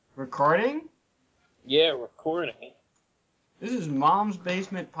Recording? Yeah, recording. This is Mom's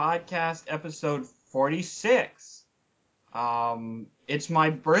Basement Podcast, episode 46. It's my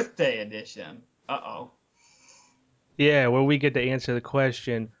birthday edition. Uh-oh. Yeah, where we get to answer the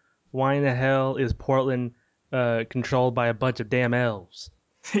question, why in the hell is Portland controlled by a bunch of damn elves?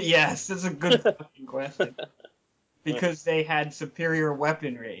 Yes, that's a good fucking question. Because they had superior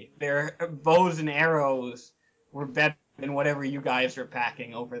weaponry. Their bows and arrows were better than whatever you guys are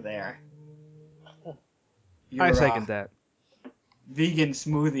packing over there. I Your, second that. vegan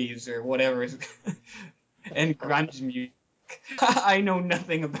smoothies or whatever. And grunge music. I know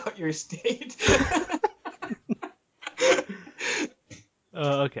nothing about your state.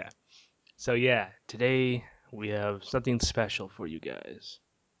 Okay. So yeah, today we have something special for you guys.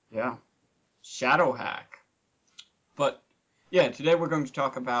 Yeah. Shadow Hack. But yeah, today we're going to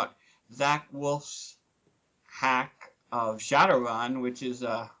talk about Zach Wolf's hack of Shadowrun, which is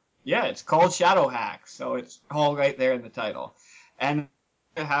it's called Shadow Hack, so it's all right there in the title. And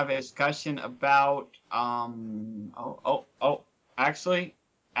to have a discussion about actually,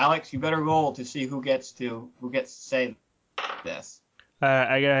 Alex, you better roll to see who gets to say this.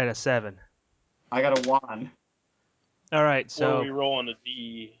 I got a 7. I got a 1. All right, Or so we roll on a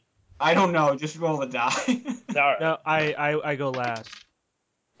D. I don't know, just roll the die. Alright, no, I go last.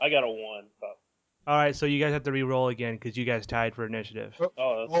 I got a 1. But, All right, so you guys have to re-roll again because you guys tied for initiative. that's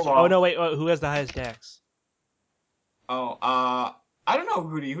Hold Oh on. no, wait, who has the highest dex? I don't know,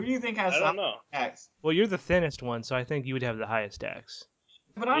 Rudy. Who do you think has I don't know. X? Well, you're the thinnest one, so I think you would have the highest dex.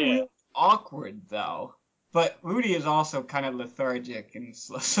 But I'm Yeah. really awkward, though. But Rudy is also kind of lethargic and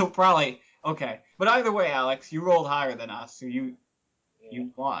slow, so probably okay. But either way, Alex, you rolled higher than us, so you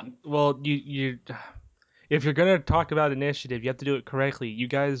won. Well, you if you're gonna talk about initiative, you have to do it correctly. You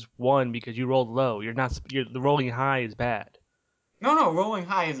guys won because you rolled low. The rolling high is bad. No, rolling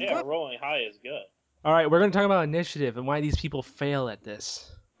high is Yeah, rolling high is good. All right, we're gonna talk about initiative and why these people fail at this.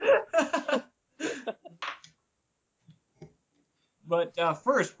 good. But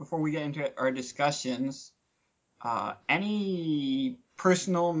first, before we get into our discussions, any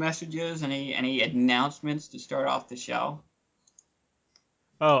personal messages, any announcements to start off the show?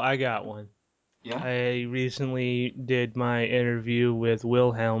 Oh, I got one. Yeah. I recently did my interview with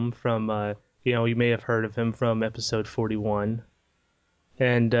Wilhelm from, you may have heard of him from episode 41.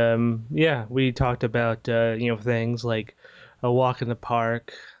 And, we talked about, things like a walk in the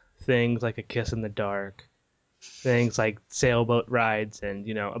park, things like a kiss in the dark, things like sailboat rides, and,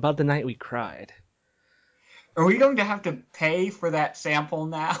 about the night we cried. Are we going to have to pay for that sample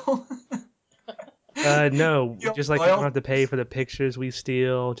now? No, Yo, just like we don't Oil. have to pay for the pictures we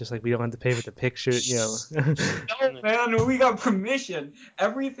steal, just like we don't have to pay for the picture, No, man, we got permission.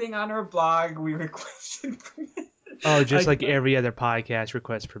 Everything on our blog, we requested permission. Oh, just like every other podcast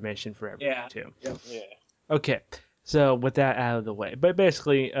requests permission for everything, Yeah. too. Yep. Yeah. Okay, so with that out of the way, but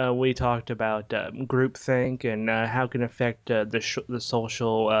basically, we talked about groupthink and how it can affect the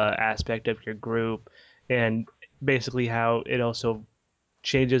social aspect of your group, and basically how it also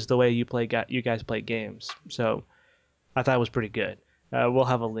changes the way you guys play games. So I thought it was pretty good. We'll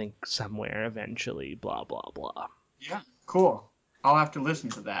have a link somewhere eventually. Blah blah blah. Yeah. Cool. I'll have to listen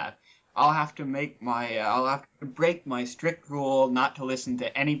to that. I'll have to break my strict rule not to listen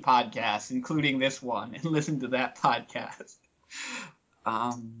to any podcasts, including this one, and listen to that podcast.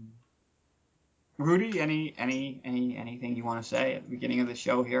 Um, Rudy, anything you want to say at the beginning of the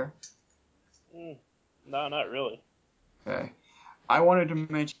show here? No, not really. Okay. I wanted to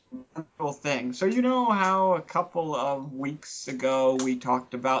mention one little thing. So you know how a couple of weeks ago we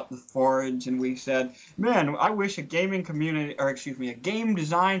talked about the Forge and we said, man, I wish a gaming community, or excuse me, a game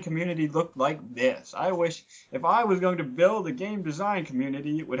design community looked like this. I wish if I was going to build a game design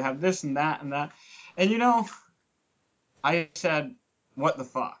community, it would have this and that and that. And I said, what the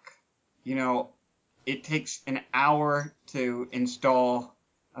fuck? It takes an hour to install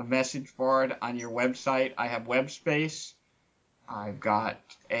a message board on your website. I have WebSpace. I've got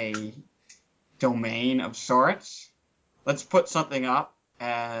a domain of sorts. Let's put something up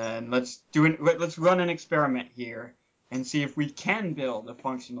and let's run an experiment here and see if we can build a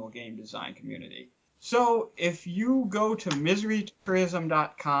functional game design community. So if you go to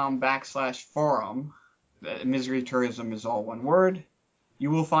miserytourism.com/forum, Misery Tourism is all one word, you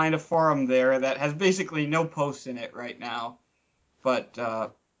will find a forum there that has basically no posts in it right now. But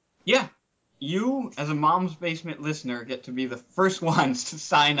yeah, you, as a Mom's Basement listener, get to be the first ones to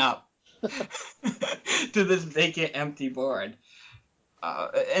sign up to this vacant, empty board.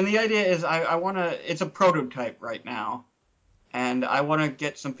 And the idea is I want to, it's a prototype right now. and I want to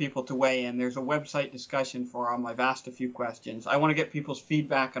get some people to weigh in. There's a website discussion forum. I've asked a few questions. I want to get people's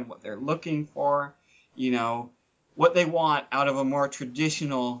feedback on what they're looking for, what they want out of a more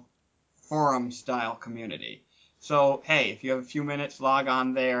traditional forum-style community. So, hey, if you have a few minutes, log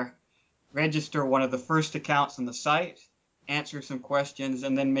on there, register one of the first accounts on the site, answer some questions,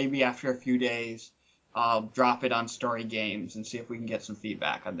 and then maybe after a few days, I'll drop it on Story Games and see if we can get some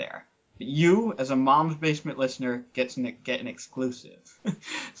feedback on there. You, as a Mom's Basement listener, get an exclusive.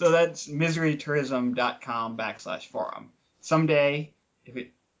 So that's miserytourism.com/forum. Someday, if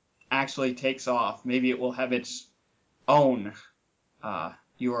it actually takes off, maybe it will have its own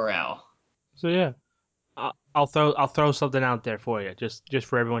URL. So yeah, I'll throw something out there for you, just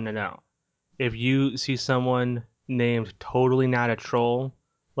for everyone to know. If you see someone named Totally Not a Troll,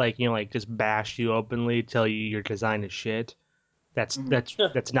 like just bash you openly, tell you your design is shit, that's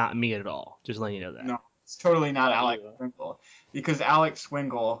not me at all. Just letting you know that. No, it's totally not Not Alex you. Swingle, because Alex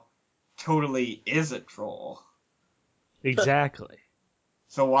Swingle totally is a troll. Exactly.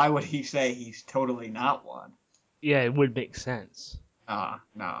 So why would he say he's totally not one? Yeah, it would make sense. No,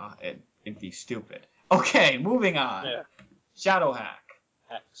 it'd be stupid. Okay, moving on. Yeah. Shadowhack.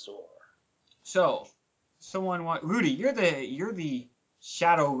 Hacksaw. So, Rudy, you're the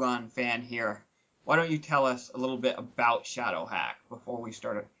Shadowrun fan here. Why don't you tell us a little bit about Shadowhack before we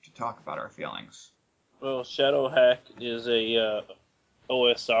start to talk about our feelings? Well, Shadowhack is a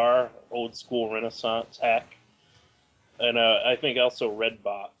OSR, old school Renaissance hack. And I think also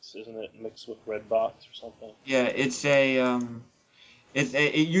Redbox, isn't it mixed with Redbox or something? Yeah, it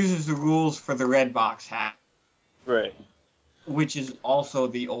uses the rules for the Redbox hack, Right, which is also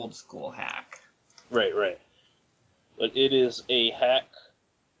the old school hack. right. But it is a hack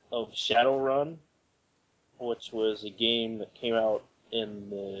of Shadowrun, which was a game that came out in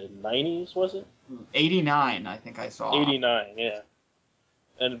the 90s, was it? 89, I think I saw. 89, yeah.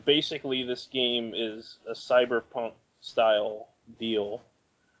 And basically, this game is a cyberpunk style deal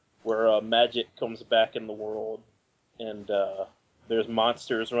where magic comes back in the world, and there's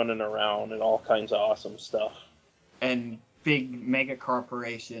monsters running around and all kinds of awesome stuff. And big mega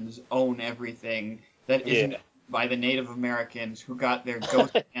corporations own everything that isn't Yeah. by the Native Americans who got their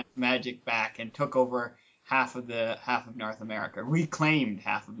ghost dance magic back and took over half of North America, reclaimed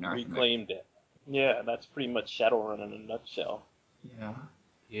half of North America. Reclaimed it. Yeah, that's pretty much Shadowrun in a nutshell. Yeah.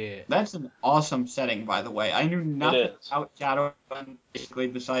 Yeah. That's an awesome setting, by the way. I knew nothing is. about Shadowrun, basically,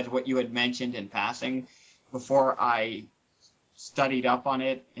 besides what you had mentioned in passing before I studied up on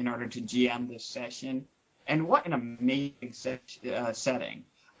it in order to GM this session. And what an amazing setting.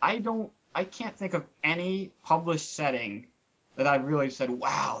 I can't think of any published setting that I've really said,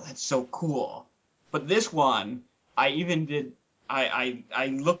 wow, that's so cool. But this one, I even did,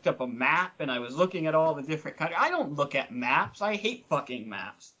 I looked up a map and I was looking at all the different countries. I don't look at maps. I hate fucking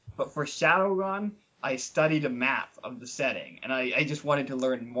maps. But for Shadowrun, I studied a map of the setting and I just wanted to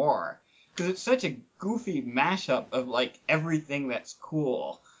learn more. Because it's such a goofy mashup of like everything that's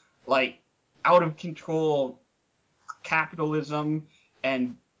cool. Like out of control capitalism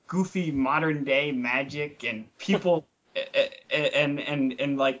and goofy modern day magic and people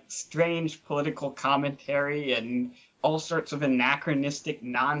and like strange political commentary and all sorts of anachronistic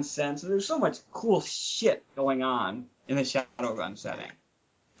nonsense. There's so much cool shit going on in the Shadowrun setting.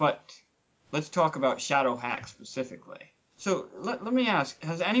 But let's talk about Shadowhack specifically. So let me ask,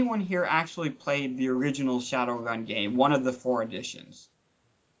 has anyone here actually played the original Shadowrun game, one of the 4 editions?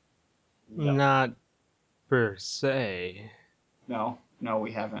 No. Not per se. No,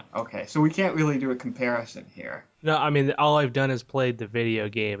 we haven't. Okay, so we can't really do a comparison here. No, I mean all I've done is played the video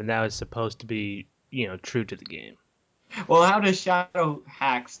game, and that was supposed to be, true to the game. Well, how does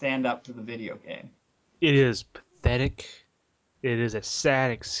Shadowhack stand up to the video game? It is pathetic. It is a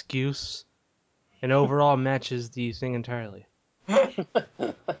sad excuse, and overall matches the thing entirely. I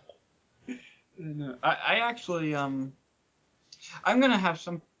actually I'm gonna have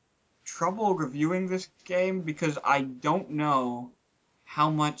some trouble reviewing this game because I don't know how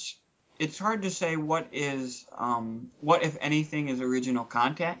much. It's hard to say what if anything is original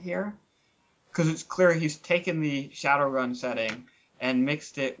content here, because it's clear he's taken the Shadowrun setting and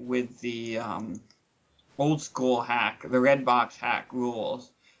mixed it with the old school hack, the Redbox hack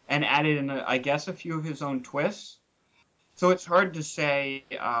rules, and added in, I guess, a few of his own twists. So it's hard to say.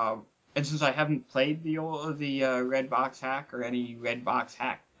 And since I haven't played the Redbox hack or any Redbox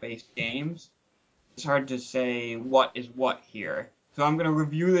hack based games, it's hard to say what is what here. So I'm going to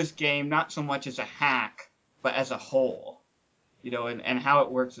review this game not so much as a hack, but as a whole, and how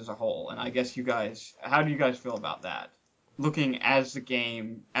it works as a whole. And I guess how do you guys feel about that? Looking at the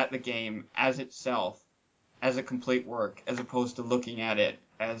game as itself, as a complete work as opposed to looking at it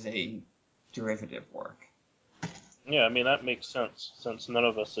as a derivative work. Yeah, I mean that makes sense since none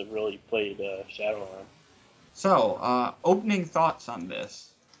of us have really played Shadowrun. So, opening thoughts on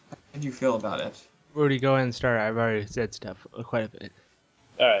this. How did you feel about it? Rudy, go ahead and start. I've already said stuff quite a bit.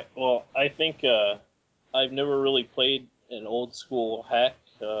 All right. Well, I think I've never really played an old school hack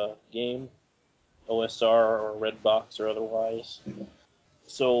game, OSR or Redbox or otherwise.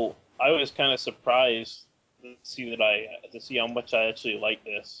 So I was kind of surprised to see how much I actually like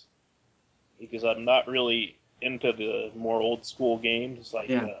this, because I'm not really into the more old school games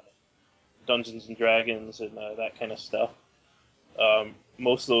like Dungeons and Dragons and that kind of stuff.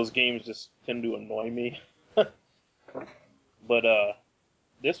 Most of those games just tend to annoy me. But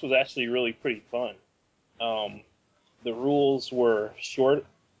this was actually really pretty fun. The rules were short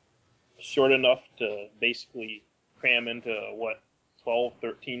enough to basically cram into 12,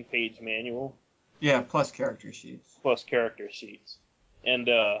 13 page manual. Yeah, plus character sheets. And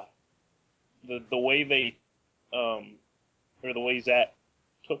the way they or the way Zach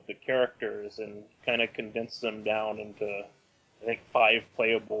took the characters and kind of condensed them down into, I think, 5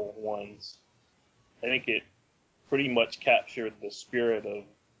 playable ones. I think it pretty much captured the spirit of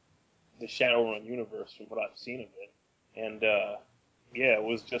the Shadowrun universe from what I've seen of it. And yeah, it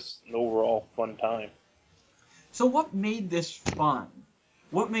was just an overall fun time. So what made this fun?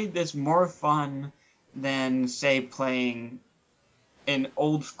 What made this more fun than, say, playing an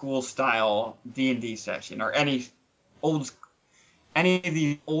old school style D&D session or any of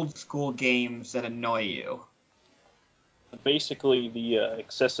the old school games that annoy you? Basically, the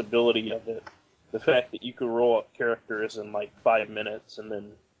accessibility of it, the fact that you could roll up characters in like 5 minutes and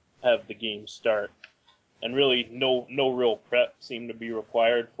then have the game start, and really no real prep seemed to be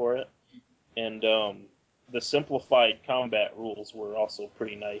required for it, and the simplified combat rules were also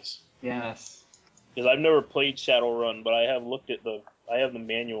pretty nice. Yes. Because I've never played Shadowrun, but I have I have the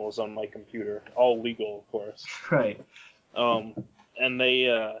manuals on my computer, all legal, of course. Right. And they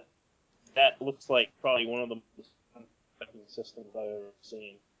that looks like probably one of the most fucking systems I've ever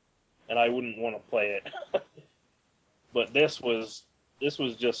seen, and I wouldn't want to play it. But this was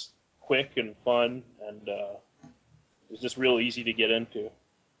just quick and fun, and it was just real easy to get into.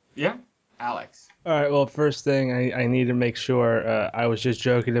 Yeah, Alex. All right. Well, first thing I need to make sure I was just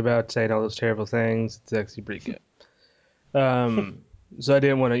joking about saying all those terrible things. It's actually pretty good. So I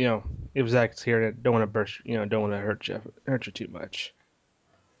didn't want to, if Zach's here, don't want to don't want to hurt you too much,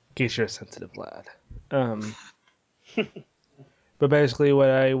 in case you're a sensitive lad. But basically, what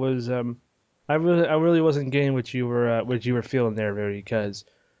I was, I really wasn't getting what you were feeling there, Rudy, because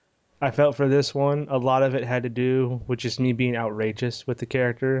I felt for this one, a lot of it had to do with just me being outrageous with the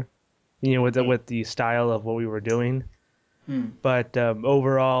character, with the style of what we were doing. But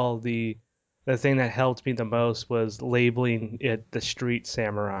overall, the thing that helped me the most was labeling it the street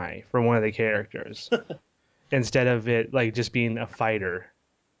samurai for one of the characters instead of it like just being a fighter,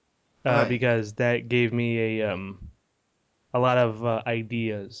 Right. because that gave me a lot of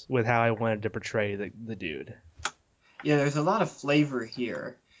ideas with how I wanted to portray the dude. Yeah, there's a lot of flavor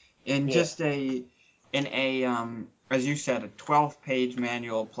here. In Yeah. just in a as you said, a 12-page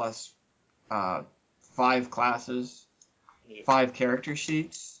manual plus 5 classes, Yeah. 5 character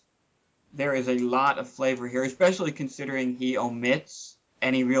sheets. There is a lot of flavor here, especially considering he omits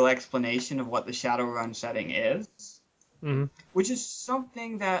any real explanation of what the Shadowrun setting is. Mm-hmm. Which is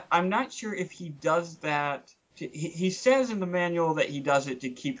something that I'm not sure if he does that. He says in the manual that he does it to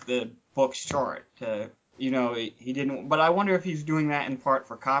keep the book short. He didn't. But I wonder if he's doing that in part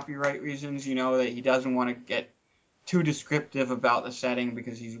for copyright reasons. That he doesn't want to get too descriptive about the setting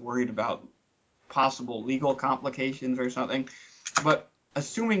because he's worried about possible legal complications or something. But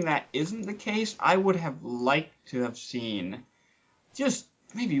assuming that isn't the case, I would have liked to have seen just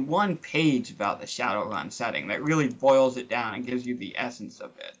maybe 1 page about the Shadowrun setting that really boils it down and gives you the essence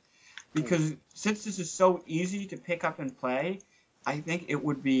of it. Because since this is so easy to pick up and play, I think it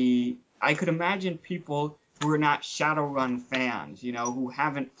would be... I could imagine people who are not Shadowrun fans, who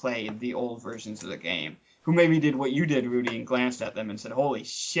haven't played the old versions of the game, who maybe did what you did, Rudy, and glanced at them and said, holy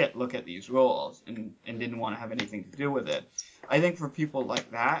shit, look at these rules, and didn't want to have anything to do with it. I think for people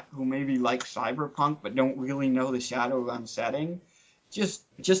like that, who maybe like Cyberpunk but don't really know the Shadowrun setting, just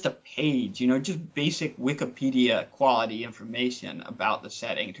a page, just basic Wikipedia quality information about the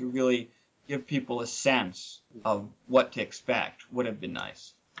setting to really give people a sense of what to expect would have been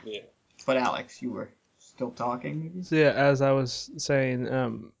nice. Yeah. But Alex, you were still talking, maybe? So yeah, as I was saying, I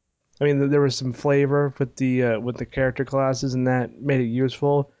mean there was some flavor with the character classes, and that made it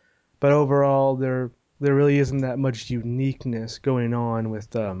useful. But overall, there really isn't that much uniqueness going on with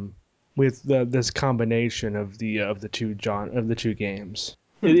with this combination of the two games.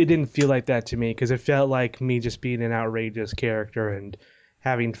 It didn't feel like that to me because it felt like me just being an outrageous character and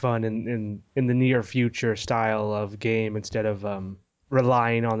having fun in the near future style of game instead of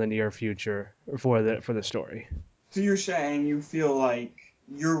relying on the near future for the story. So you're saying you feel like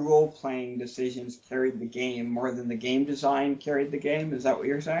your role-playing decisions carried the game more than the game design carried the game? Is that what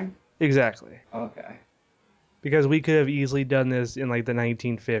you're saying? Exactly. Okay. Because we could have easily done this in like the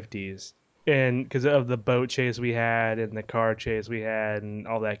 1950s, and because of the boat chase we had and the car chase we had and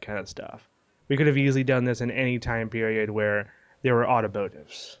all that kind of stuff, we could have easily done this in any time period where there were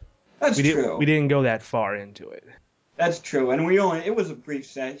automotives. That's We true. didn't go that far into it. That's true. And it was a brief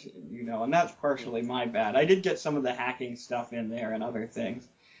session, and that's partially my bad. I did get some of the hacking stuff in there and other things,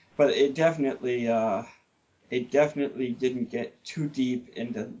 but it definitely didn't get too deep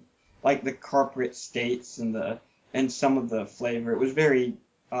into like the corporate states and some of the flavor. It was very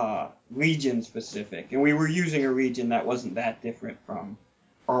region specific, and we were using a region that wasn't that different from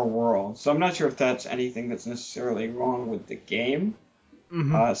our world. So I'm not sure if that's anything that's necessarily wrong with the game,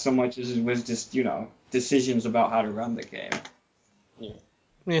 Mm-hmm. so much as it was just decisions about how to run the game. Yeah.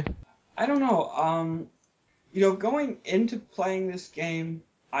 Yeah. I don't know. Going into playing this game,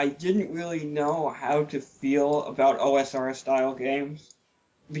 I didn't really know how to feel about OSR style games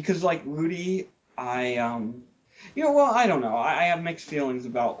because, like Rudy, I don't know. I have mixed feelings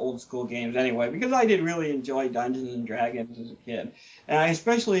about old school games anyway because I did really enjoy Dungeons and Dragons as a kid, and I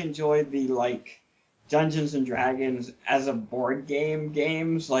especially enjoyed the Dungeons and Dragons as a board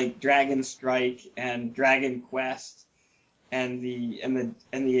games like Dragon Strike and Dragon Quest and the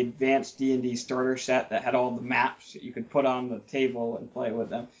advanced D&D starter set that had all the maps that you could put on the table and play with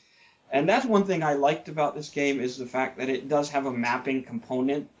them. And that's one thing I liked about this game is the fact that it does have a mapping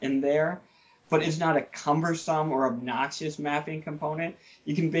component in there, but it's not a cumbersome or obnoxious mapping component.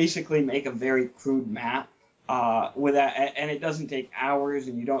 You can basically make a very crude map with that, and it doesn't take hours,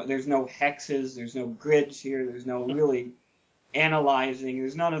 and there's no hexes, there's no grids here, there's no really analyzing.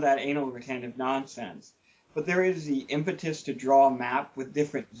 There's none of that anal retentive nonsense. But there is the impetus to draw a map with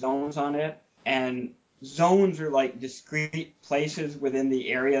different zones on it, and zones are like discrete places within the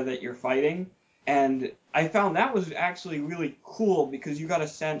area that you're fighting. And I found that was actually really cool because you got a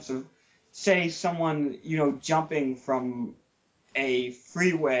sense of, say, someone, jumping from a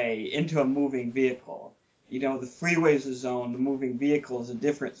freeway into a moving vehicle. The freeway is a zone, the moving vehicle is a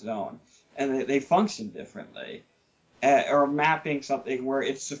different zone, and they function differently or mapping something where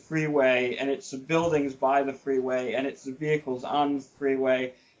it's the freeway and it's the buildings by the freeway and it's the vehicles on the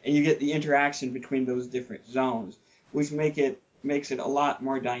freeway, and you get the interaction between those different zones, which makes it a lot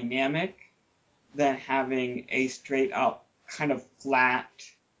more dynamic than having a straight up kind of flat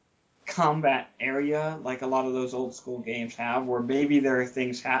combat area like a lot of those old school games have, where maybe there are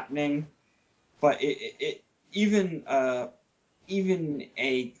things happening, but even even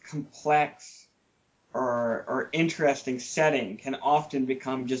a complex or interesting setting can often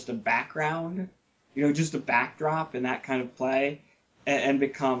become just a background, just a backdrop in that kind of play, and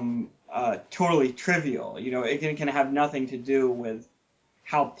become totally trivial. It can have nothing to do with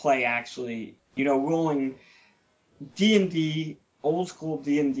how play actually, rolling D&D, old school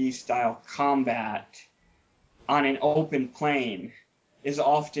D&D style combat on an open plane is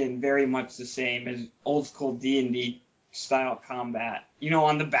often very much the same as old school D&D style combat,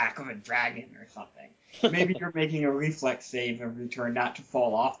 on the back of a dragon or something. Maybe you're making a reflex save every turn not to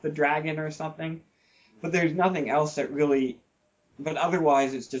fall off the dragon or something, but there's nothing else that really, but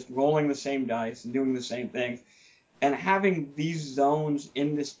otherwise it's just rolling the same dice and doing the same things. And having these zones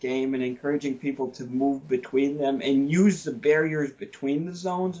in this game and encouraging people to move between them and use the barriers between the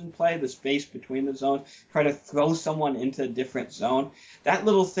zones and play, the space between the zones, try to throw someone into a different zone. That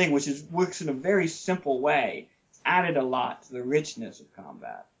little thing, which works in a very simple way, added a lot to the richness of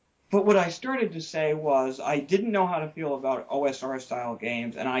combat. But what I started to say was I didn't know how to feel about OSR-style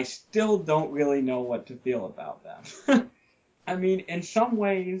games, and I still don't really know what to feel about them. I mean, in some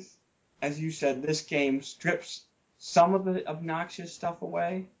ways, as you said, this game strips some of the obnoxious stuff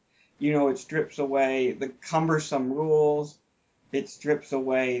away. It strips away the cumbersome rules. It strips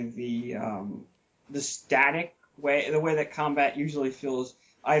away the static way, the way that combat usually feels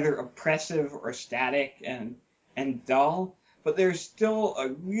either oppressive or static and dull. But there's still a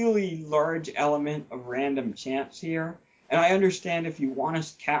really large element of random chance here. And I understand if you want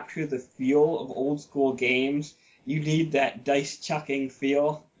to capture the feel of old school games, you need that dice chucking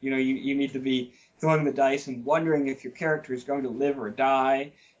feel. You need to be throwing the dice and wondering if your character is going to live or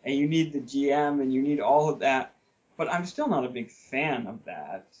die, and you need the GM and you need all of that. But I'm still not a big fan of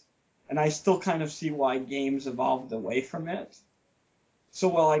that, and I still kind of see why games evolved away from it. So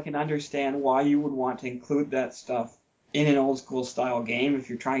while I can understand why you would want to include that stuff in an old school style game if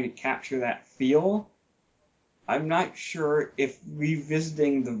you're trying to capture that feel, I'm not sure if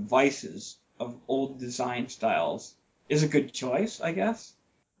revisiting the vices of old design styles is a good choice, I guess.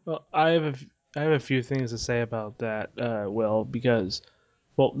 Well, I have a few things to say about that, Will, because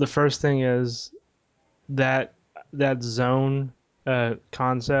well, the first thing is that that zone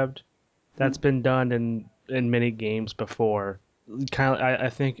concept that's been done in many games before. Kind of, I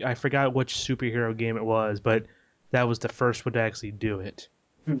think I forgot which superhero game it was, but that was the first one to actually do it.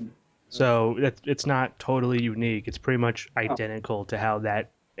 Hmm. So it's not totally unique. It's pretty much Oh, identical to how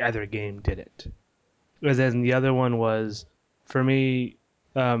that other game did it. And then the other one was, for me,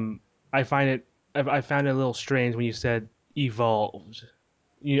 um, I find it I found it a little strange when you said evolved.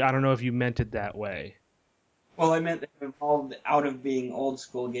 I don't know if you meant it that way. well, I meant they evolved out of being old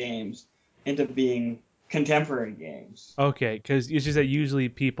school games into being contemporary games. Okay, because it's just that usually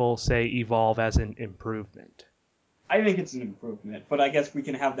people say evolve as an improvement. I think it's an improvement, but I guess we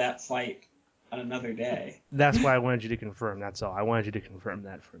can have that fight on another day. That's why I wanted you to confirm. That's all. I wanted you to confirm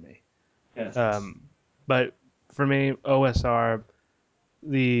that for me. Yes. Um, but for me, OSR,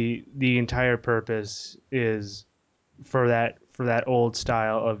 the entire purpose is for that old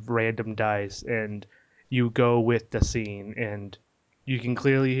style of random dice, and you go with the scene, and you can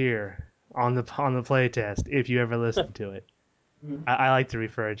clearly hear on the playtest if you ever listen to it. Mhm. I like to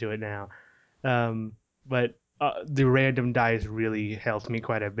refer to it now, but the random dice really helped me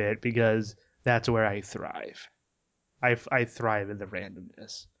quite a bit because that's where I thrive. I thrive in the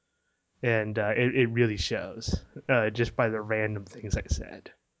randomness, and it really shows just by the random things I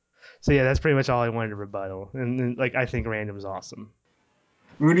said. So yeah, that's pretty much all I wanted to rebuttal, and like I think random is awesome.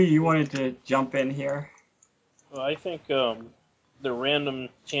 Rudy, you wanted to jump in here? Well, I think the random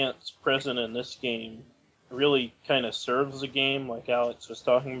chance present in this game really kind of serves the game, like Alex was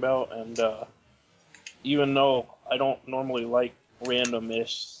talking about. And even though I don't normally like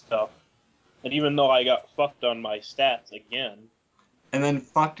random-ish stuff, and even though I got fucked on my stats again, And then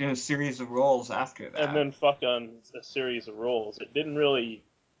fucked in a series of rolls after and that. then fucked on a series of rolls, it didn't really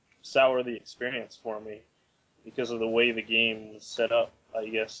sour the experience for me because of the way the game was set up, I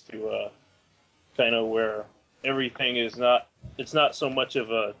guess, to kind of where everything is not, it's not so much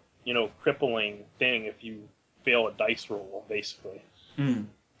of a, crippling thing if you fail a dice roll, basically. Mm,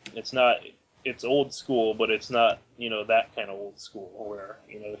 It's not, it's old school, but it's not, that kind of old school where,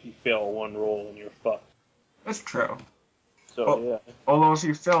 if you fail one roll and you're fucked. that's true. So, Well, yeah, although if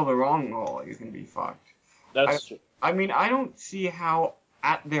you fail the wrong roll, you can be fucked. I, that's true. I mean, I don't see how,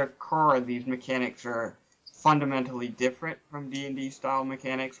 at their core, these mechanics are fundamentally different from D&D style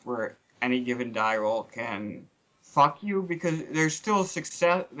mechanics, where any given die roll can fuck you, because there's still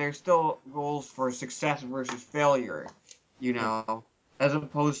success. There's still rules for success versus failure, you know, as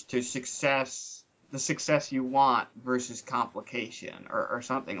opposed to success, the success you want versus complication, or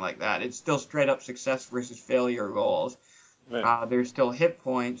something like that. It's still straight up success versus failure rolls. Right. There's still hit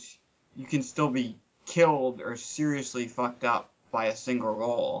points. You can still be killed or seriously fucked up by a single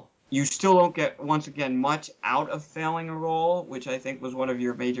roll. You still don't get, once again, much out of failing a roll, which I think was one of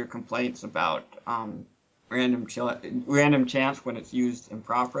your major complaints about random chance when it's used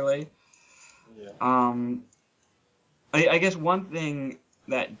improperly. Yeah. Um, I guess one thing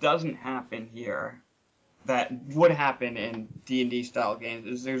that doesn't happen here that would happen in D&D style games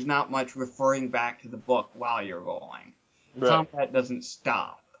is there's not much referring back to the book while you're rolling. Right. Combat doesn't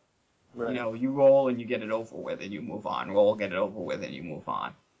stop. You Right. know, you roll and you get it over with and you move on. Roll, get it over with and you move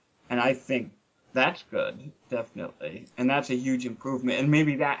on. And I think that's good, definitely. And that's a huge improvement. And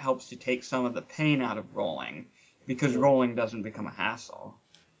maybe that helps to take some of the pain out of rolling because Yeah. rolling doesn't become a hassle.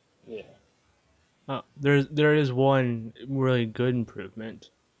 Yeah. There is one really good improvement.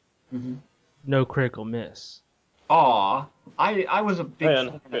 Mm-hmm. No critical miss. Aw, I was a big And fan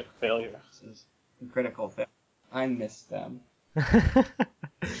of crit critical failure. misses and critical fail. I miss them.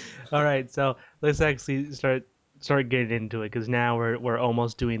 All right, so let's actually start getting into it because now we're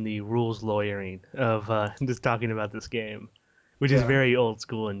almost doing the rules lawyering of just talking about this game, which is Yeah. very old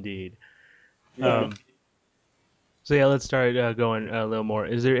school indeed. Yeah. Um, so yeah, let's start going a little more.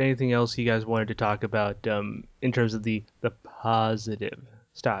 Is there anything else you guys wanted to talk about in terms of the positive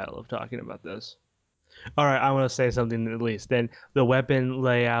style of talking about this? All right, I want to say something at least. Then the weapon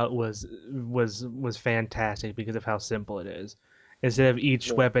layout was fantastic because of how simple it is. Instead of each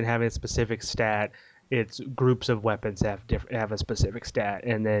Right. weapon having a specific stat, it's groups of weapons have a specific stat,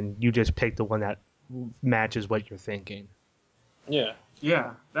 and then you just pick the one that matches what you're thinking. Yeah.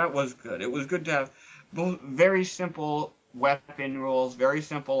 Yeah, that was good. It was good to have both very simple weapon rules, very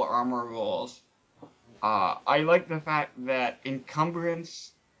simple armor rules, I like the fact that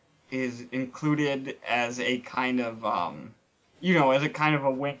encumbrance is included as a kind of as a kind of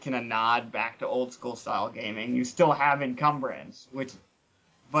a wink and a nod back to old school style gaming. You still have encumbrance,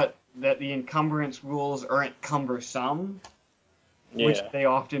 but that the encumbrance rules aren't cumbersome, which Yeah. they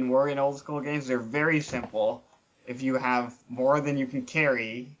often were in old school games. They're very simple. If you have more than you can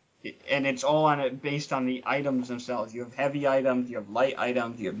carry, and it's all on it based on the items themselves. You have heavy items, you have light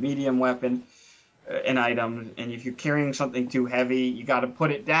items, you have medium weapons and items, and if you're carrying something too heavy, you got to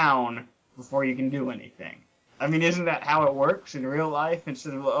put it down before you can do anything. I mean, isn't that how it works in real life?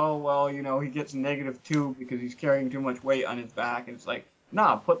 Instead of, oh, well, he gets -2 because he's carrying too much weight on his back, and it's like,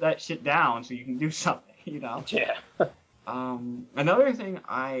 nah, put that shit down so you can do something. Yeah. Another thing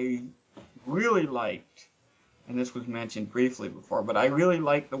I really liked, and this was mentioned briefly before, but I really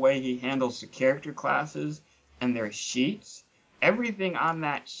like the way he handles the character classes and their sheets. Everything on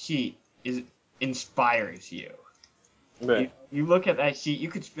that sheet inspires you. Right. You look at that sheet,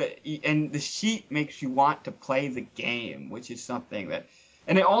 and the sheet makes you want to play the game, which is something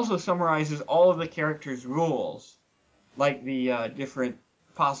and it also summarizes all of the characters' rules, like the different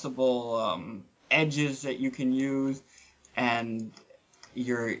possible edges that you can use, and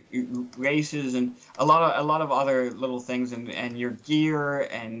your races, and a lot of other little things, and your gear,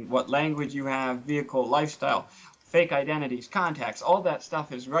 and what language you have, vehicle, lifestyle, fake identities, contacts. All that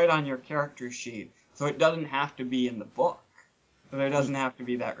stuff is right on your character sheet, so it doesn't have to be in the book. So there doesn't have to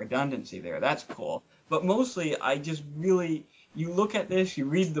be that redundancy there. That's cool. But mostly, I just really, you look at this, you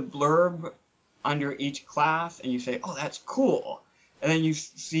read the blurb under each class, and you say, oh, that's cool. And then you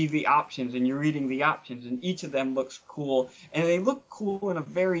see the options, and you're reading the options, and each of them looks cool, and they look cool in a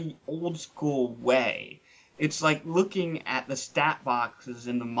very old school way. It's like looking at the stat boxes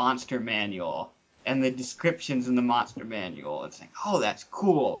in the monster manual and the descriptions in the monster manual. It's like, oh, that's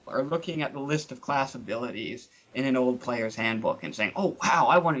cool. Or looking at the list of class abilities in an old player's handbook and saying, oh, wow,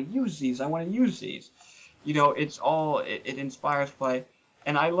 I want to use these. I want to use these. It inspires play.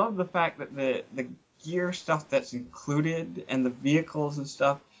 And I love the fact that the gear stuff that's included and the vehicles and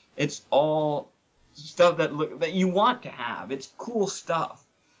stuff, it's all stuff that you want to have. It's cool stuff.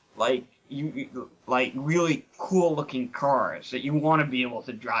 Like really cool looking cars that you want to be able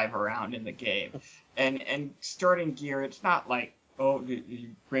to drive around in the game. And starting gear, it's not like, oh, did you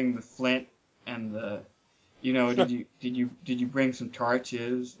bring the flint and did you bring some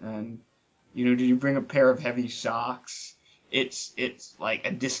torches, and did you bring a pair of heavy socks? It's like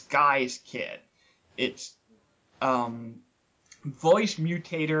a disguise kit. It's voice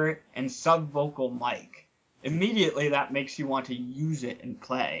mutator and subvocal mic. Immediately that makes you want to use it and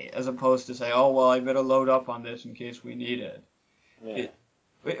play, as opposed to say, oh, well, I better load up on this in case we need it. Yeah.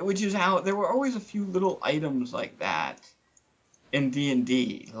 Which is how there were always a few little items like that in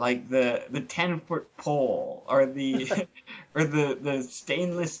D&D, like the 10-foot pole, or the or the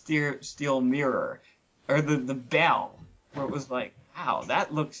stainless steel mirror, or the bell, where it was like, wow,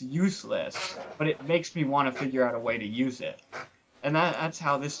 that looks useless, but it makes me want to figure out a way to use it. And that's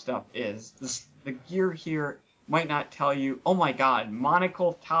how this stuff is. The gear here might not tell you, oh my god,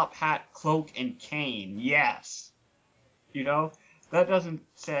 monocle, top hat, cloak, and cane, yes. You know, that doesn't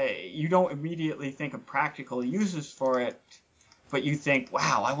say, you don't immediately think of practical uses for it, but you think,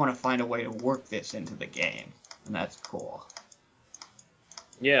 wow, I want to find a way to work this into the game. And that's cool.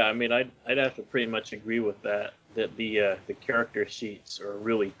 Yeah, I mean, I'd have to pretty much agree with that. That the character sheets are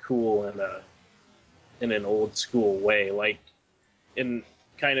really cool in an old school way, like in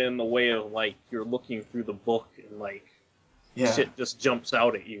kind of in the way of like you're looking through the book and like Yeah. shit just jumps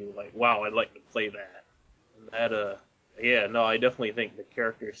out at you, like wow, I'd like to play that. And that yeah, no, I definitely think the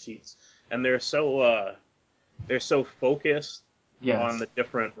character sheets, and they're so focused on Yes. the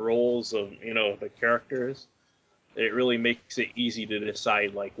different roles of the characters. It really makes it easy to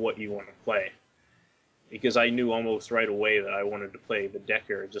decide like what you want to play. Because I knew almost right away that I wanted to play the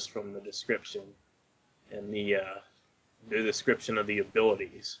Decker just from the description and the description of the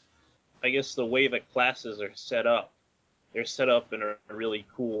abilities. I guess the way the classes are set up, they're set up in a really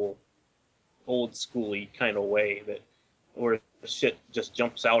cool, old schooly kind of way that where shit just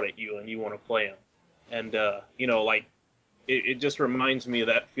jumps out at you and you want to play them. And like it just reminds me of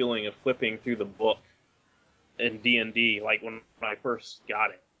that feeling of flipping through the book in D&D, like when I first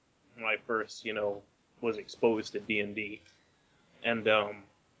got it, when I first was exposed to D&D, and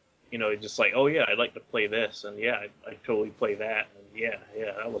just like, oh yeah, I'd like to play this, and yeah, I'd totally play that, and yeah,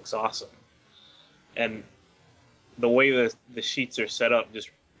 that looks awesome. And the way the sheets are set up just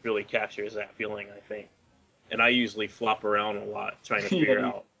really captures that feeling, I think. And I usually flop around a lot trying to figure Yeah.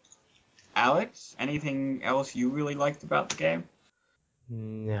 out. Alex, anything else you really liked about the game?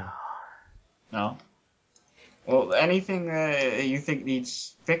 No. No. Well, anything you think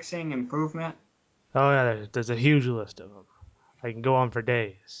needs fixing, improvement? Oh yeah, there's a huge list of them. I can go on for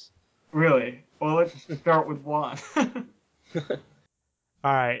days. Really? Well, let's start with one.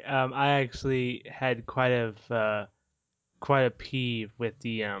 All right, I actually had quite a peeve with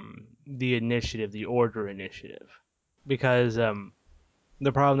the initiative, the order initiative, because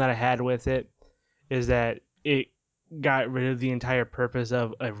the problem that I had with it is that it got rid of the entire purpose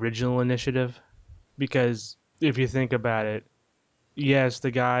of original initiative. Because if you think about it, yes,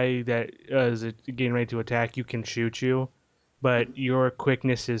 the guy that is getting ready to attack you can shoot you, but your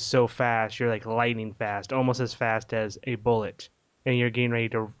quickness is so fast, you're like lightning fast, almost as fast as a bullet, and you're getting ready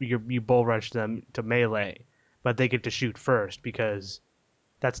to you bull rush them to melee, but they get to shoot first because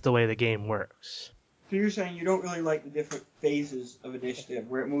that's the way the game works. So you're saying you don't really like the different phases of initiative,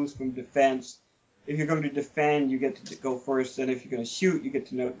 where it moves from defense. If you're going to defend, you get to go first. Then if you're going to shoot, you get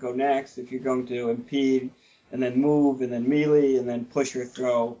to go next. If you're going to impede, and then move, and then melee, and then push or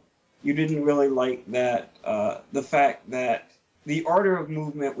throw. You didn't really like that, the fact that the order of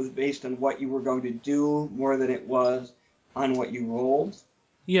movement was based on what you were going to do more than it was on what you rolled.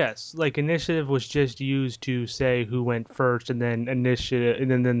 Yes, like initiative was just used to say who went first, and then initiative,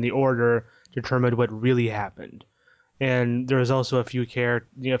 and then the order determined what really happened. And there's also a few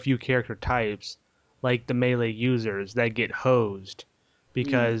character types, like the melee users, that get hosed Mm,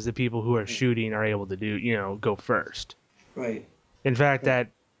 because the people who are shooting are able to go first. right. In fact, that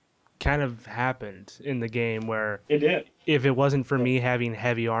kind of happened in the game where It did. if it wasn't for me having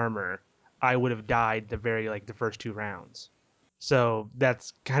heavy armor, I would have died the first 2 rounds. So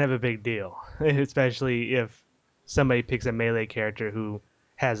that's kind of a big deal, especially if somebody picks a melee character who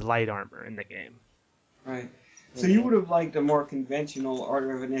has light armor in the game. Right. So you Mhm. would have liked a more conventional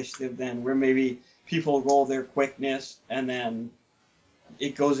order of initiative then, where maybe people roll their quickness and then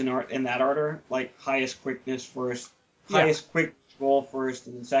it goes in that order, like highest quickness first, Yeah, highest quick roll first,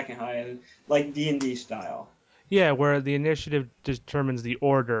 and then second highest, like D&D style. yeah, where the initiative determines the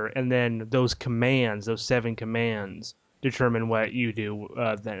order, and then those commands, those 7 commands, determine what you do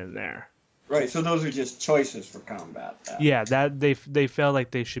then and there. Right. So those are just choices for combat. Then. Yeah, that they felt like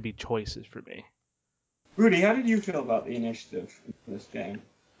they should be choices for me. Rudy, how did you feel about the initiative in this game?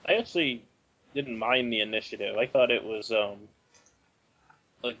 I actually didn't mind the initiative. I thought it was a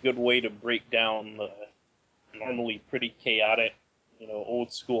good way to break down the normally pretty chaotic,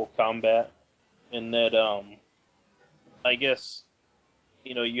 old school combat. And that I guess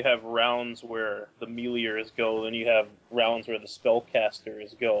you have rounds where the meleeers go, and you have rounds where the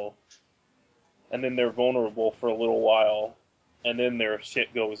spellcasters go, and then they're vulnerable for a little while, and then their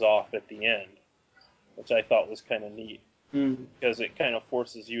shit goes off at the end, which I thought was kind of neat Mm. because it kind of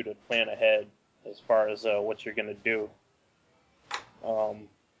forces you to plan ahead as far as what you're gonna do. Um,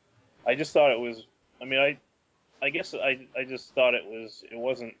 I just thought it was. I mean, I guess I just thought it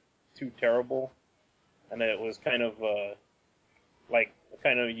wasn't too terrible, and it was kind of like a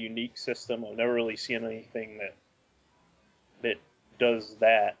kind of unique system. I've never really seen anything that that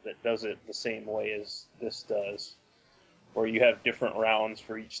does it the same way as this does, where you have different rounds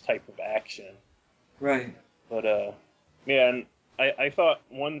for each type of action. Right. But yeah, and I thought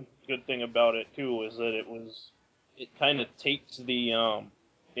one good thing about it too was that it kind of takes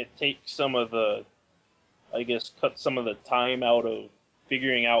it takes some of the, I guess, cut some of the time out of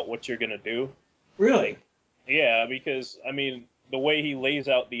figuring out what you're gonna do. Really? Yeah, because I mean the way he lays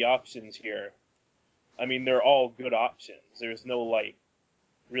out the options here, I mean they're all good options. There's no like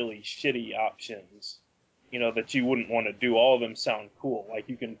really shitty options, that you wouldn't want to do. All of them sound cool. Like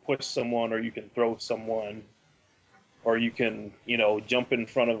you can push someone, or you can throw someone, or you can, jump in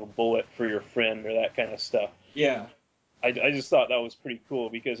front of a bullet for your friend, or that kind of stuff. Yeah. I just thought that was pretty cool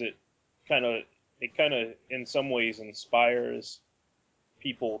because kind of it kind of in some ways inspires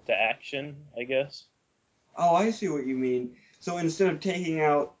people to action, I guess. Oh, I see what you mean. So instead of taking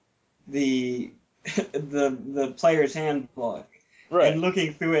out the the player's handbook Right. and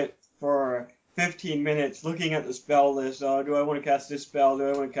looking through it for 15 minutes, looking at the spell list. Oh, do I want to cast this spell? Do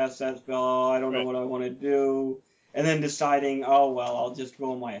I want to cast that spell? Oh, I don't know Right. what I want to do. And then deciding, oh, well, I'll just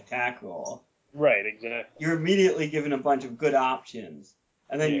roll my attack roll. Right. Exactly. You're immediately given a bunch of good options,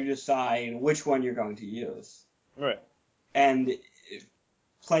 and then Yeah. you decide which one you're going to use. Right. And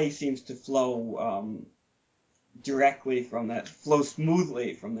play seems to flow directly from that, flow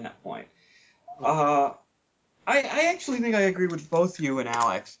smoothly from that point. Uh, I actually think I agree with both you and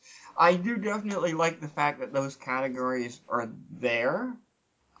Alex. I do definitely like the fact that those categories are there,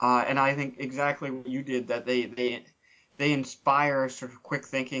 and I think exactly what you did, that they inspire sort of quick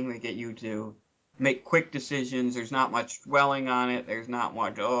thinking. They get you to make quick decisions. There's not much dwelling on it. There's not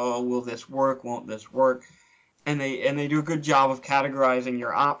much, oh, will this work? Won't this work? and they do a good job of categorizing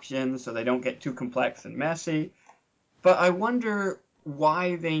your options so they don't get too complex and messy. But I wonder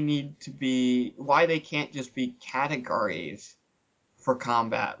why why they can't just be categories for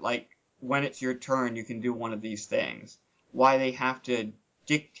combat. Like when it's your turn, you can do one of these things. Why they have to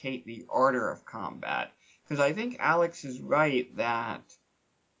dictate the order of combat. Because I think Alex is right that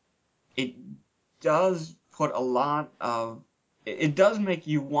it does put a lot of it does make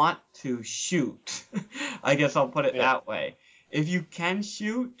you want to shoot. I guess I'll put it Yeah. that way. If you can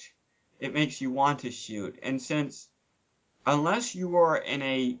shoot, it makes you want to shoot. And since unless you are in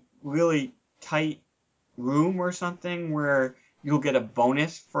a really tight room or something where you'll get a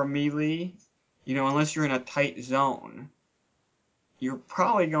bonus for melee, unless you're in a tight zone, you're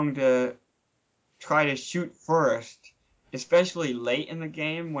probably going to try to shoot first, especially late in the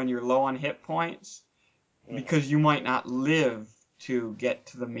game when you're low on hit points, because you might not live to get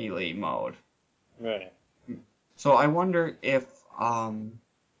to the melee mode. Right. So I wonder if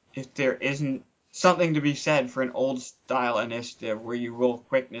there isn't something to be said for an old style initiative where you roll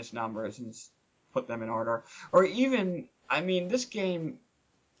quickness numbers and put them in order, or even, I mean, this game,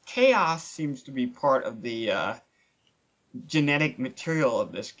 chaos seems to be part of the genetic material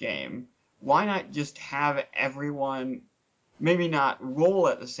of this game. Why not just have everyone maybe not roll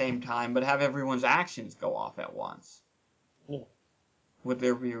at the same time, but have everyone's actions go off at once? Yeah. Would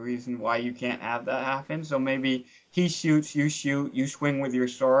there be a reason why you can't have that happen? So maybe he shoots, you shoot, you swing with your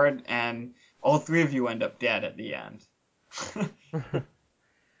sword, and all three of you end up dead at the end.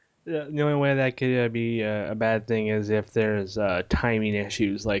 The only way that could be a bad thing is if there's timing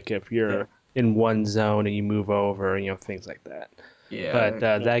issues, like if Yeah. you're in one zone and you move over, things like that. Yeah,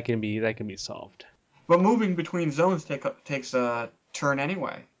 But that can be solved. but moving between zones takes a turn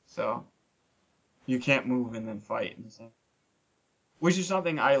anyway, so you can't move and then fight. Which is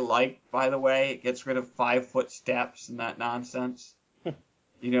something I like, by the way. It gets rid of 5-foot steps and that nonsense.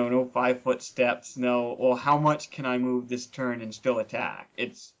 No 5-foot steps, no, well, how much can I move this turn and still attack?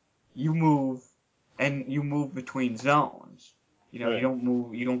 It's, you move, and you move between zones. You Right. don't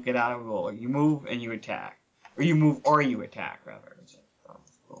move, you don't get out of roller. You move and you attack. Or you move or you attack, rather.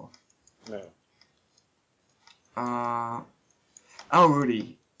 Cool. No. Oh,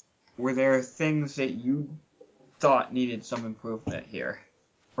 Rudy, were there things that you thought needed some improvement here?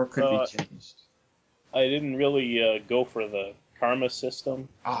 Or could be changed? I didn't really go for the karma system.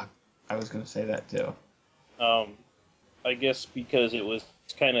 Ah, I was going to say that too. I guess because it was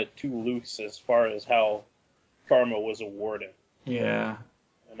kind of too loose as far as how karma was awarded. Yeah.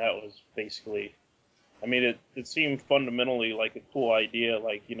 And that was basically, I mean, it seemed fundamentally like a cool idea.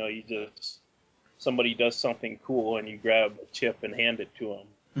 Like, you just, somebody does something cool and you grab a chip and hand it to them.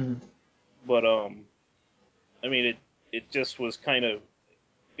 Mm-hmm. But, I mean, it just was kind of,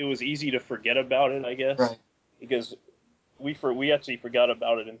 it was easy to forget about it, I guess. Right. Because we actually forgot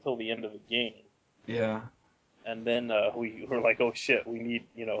about it until the end of the game. Yeah. And then we were like, oh shit, we need,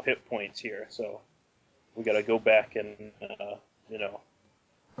 hit points here. So we got to go back and,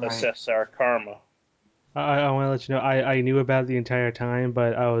 Right. assess our karma. I want to let you know I knew about it the entire time,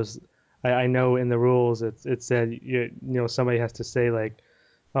 but I know in the rules it said somebody has to say like,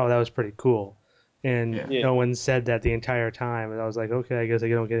 oh, that was pretty cool, and Yeah. Yeah. no one said that the entire time, and I was like, okay, I guess I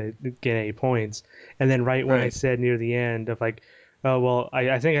don't get any points. And then right when I Right. said near the end of like, oh well,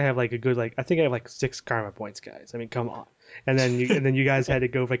 I think I have like a good I think I have like 6 karma points, guys. I mean, come on. And then you guys had to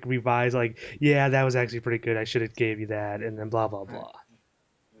go like revise like, yeah, that was actually pretty good. I should have gave you that, and then blah blah blah.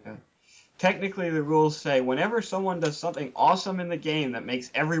 Yeah. Technically, the rules say whenever someone does something awesome in the game that makes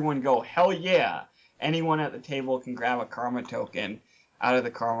everyone go, hell yeah, anyone at the table can grab a karma token out of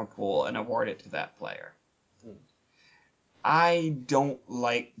the karma pool and award it to that player. I don't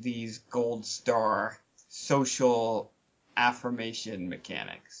like these gold star social affirmation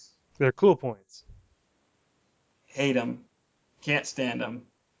mechanics. They're cool points. Hate them. Can't stand them.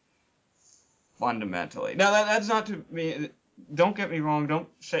 Fundamentally. Now, that's not to me. Don't get me wrong. Don't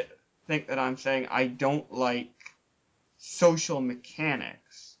think that I'm saying I don't like social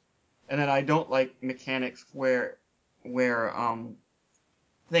mechanics, and that I don't like mechanics where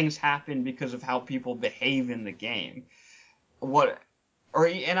things happen because of how people behave in the game.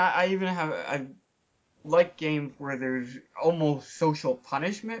 I even I like games where there's almost social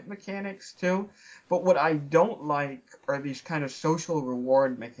punishment mechanics too. But what I don't like are these kind of social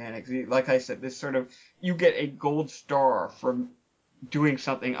reward mechanics. Like I said, this sort of, you get a gold star for doing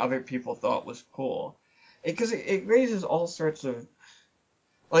something other people thought was cool. Because it raises all sorts of,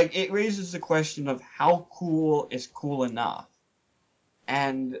 like, it raises the question of how cool is cool enough.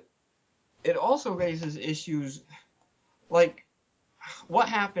 And it also raises issues like, what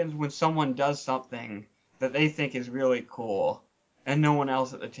happens when someone does something that they think is really cool, and no one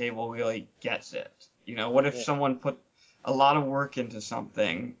else at the table really gets it? What if Yeah. someone put a lot of work into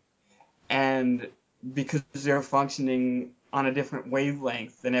something, and because they're functioning on a different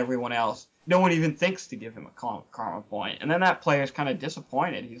wavelength than everyone else, no one even thinks to give him a karma point, and then that player's kind of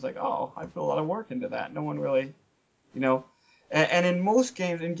disappointed. He's like, "Oh, I put a lot of work into that. No one really, you know." And in most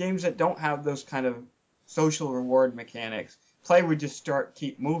games, in games that don't have those kind of social reward mechanics, play would just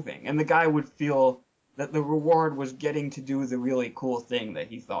keep moving, and the guy would feel that the reward was getting to do the really cool thing that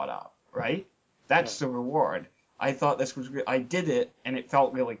he thought of, right? That's the reward. I thought I did it, and it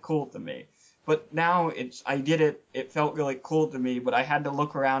felt really cool to me. But now I did it, it felt really cool to me, but I had to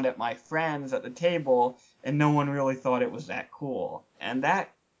look around at my friends at the table, and no one really thought it was that cool. And that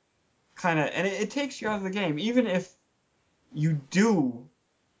it takes you out of the game. Even if you do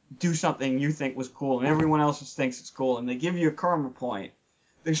something you think was cool, and everyone else thinks it's cool, and they give you a karma point,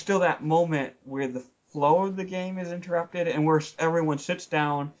 there's still that moment where the flow of the game is interrupted, and where everyone sits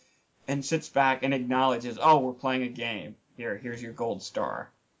down and sits back and acknowledges, oh, we're playing a game. Here's your gold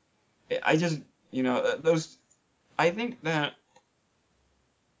star. I just, those. I think that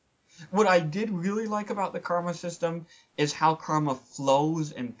what I did really like about the karma system is how karma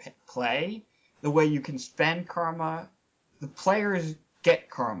flows in play. The way you can spend karma, the players get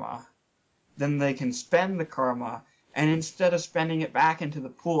karma, then they can spend the karma, and instead of spending it back into the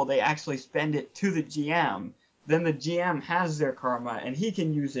pool, they actually spend it to the GM. Then the GM has their karma, and he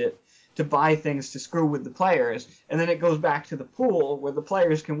can use it to buy things to screw with the players, and then it goes back to the pool where the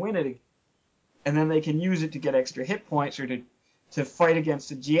players can win it, and then they can use it to get extra hit points or to fight against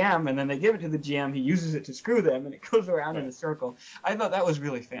the GM, and then they give it to the GM, he uses it to screw them, and it goes around in a circle. I thought that was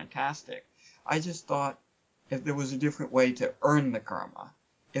really fantastic. I just thought if there was a different way to earn the karma,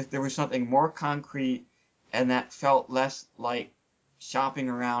 if there was something more concrete and that felt less like shopping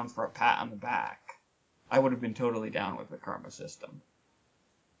around for a pat on the back, I would have been totally down with the karma system.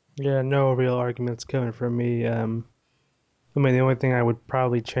 Yeah, no real arguments coming from me. I mean, the only thing I would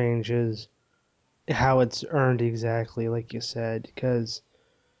probably change is how it's earned exactly, like you said, because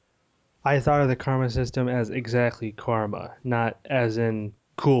I thought of the karma system as exactly karma, not as in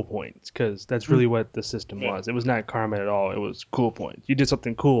cool points, because that's really what the system was. It was not karma at all. It was cool points. You did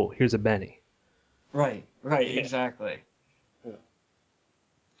something cool. Here's a Benny. Right, exactly. Yeah.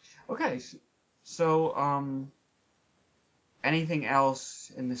 Okay, so anything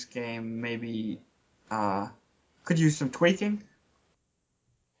else in this game maybe could use some tweaking?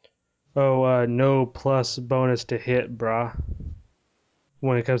 Oh, no plus bonus to hit, brah,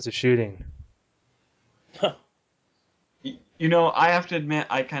 when it comes to shooting. I have to admit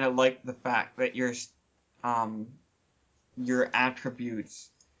I kind of like the fact that um your attributes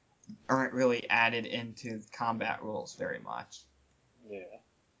aren't really added into combat rules very much, Yeah.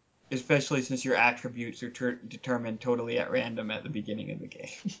 especially since your attributes are determined totally at random at the beginning of the game.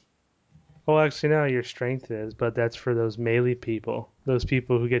 Well, actually, now your strength is, but that's for those melee people. Those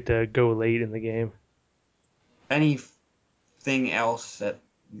people who get to go late in the game. Anything else that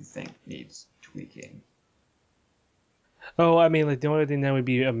you think needs tweaking? Oh, I mean, like the only thing that would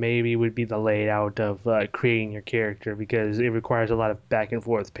be a maybe would be the layout of creating your character because it requires a lot of back and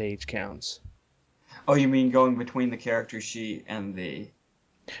forth page counts. Oh, you mean going between the character sheet and the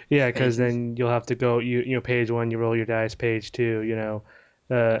Yeah, because pages? then you'll have to go. Page one, you roll your dice. Page two,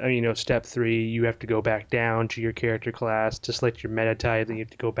 step three, you have to go back down to your character class to select your meta type. Then you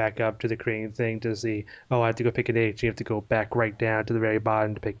have to go back up to the creating thing to see. Oh, I have to go pick an H. You have to go back right down to the very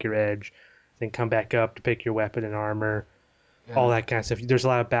bottom to pick your edge. Then come back up to pick your weapon and armor. All Yeah, that kind of stuff. There's a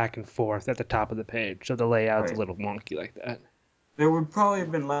lot of back and forth at the top of the page, so the layout's a right. little wonky like that. There would probably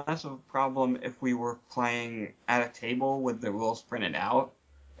have been less of a problem if we were playing at a table with the rules printed out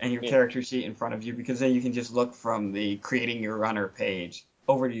and your Yeah. character sheet in front of you, because then you can just look from the creating your runner page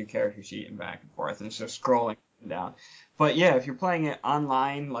over to your character sheet and back and forth, and it's just scrolling down. But yeah, if you're playing it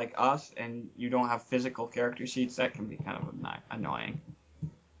online like us and you don't have physical character sheets, that can be kind of annoying.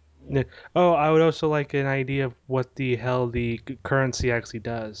 Yeah. Oh, I would also like an idea of what the hell the currency actually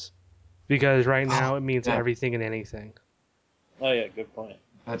does, because right Oh, now it means yeah, everything and anything. Oh yeah, good point.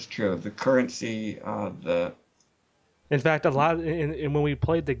 that's true. The currency, the In fact, and when we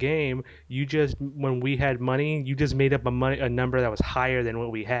played the game, when we had money, you just made up a number that was higher than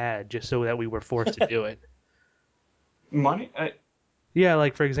what we had, just so that we were forced to do it. money. Yeah,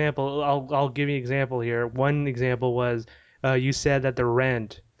 like for example, I'll give you an example here. One example was you said that the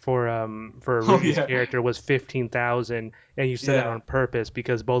rent for Oh Ruby's yeah, character was 15,000, and you said that yeah. on purpose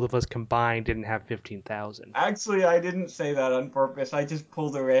because both of us combined didn't have 15,000. Actually, I didn't say that on purpose. I just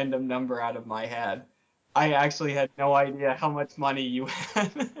pulled a random number out of my head. I actually had no idea how much money you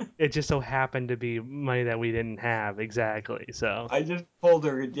had. It just so happened to be money that we didn't have exactly. So, I just pulled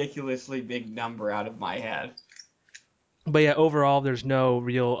a ridiculously big number out of my head. but yeah, overall, there's no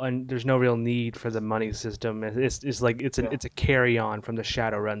real need for the money system. It's like Yeah. it's a carry on from the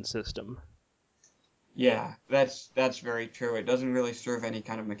Shadowrun system. Yeah, that's very true. It doesn't really serve any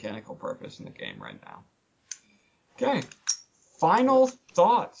kind of mechanical purpose in the game right now. Okay. Final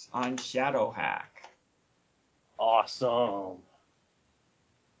thoughts on Shadowhack. Awesome.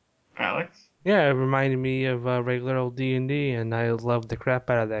 Alex? Yeah, it reminded me of regular old D&D, and I loved the crap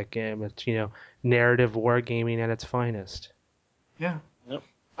out of that game. It's narrative wargaming at its finest. Yeah. Yep.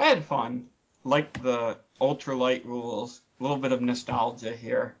 I had fun. Like the ultralight rules. A little bit of nostalgia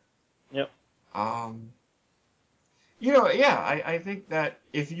here. Yep. Um, I think that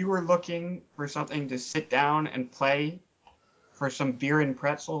if you were looking for something to sit down and play for some beer and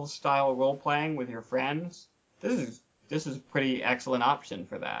pretzel style role playing with your friends, this is a pretty excellent option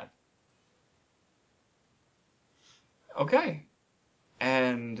for that. Okay.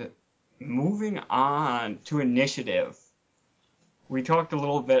 And moving on to initiative. We talked a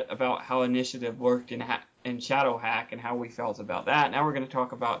little bit about how initiative worked in Shadowhack and how we felt about that. Now we're going to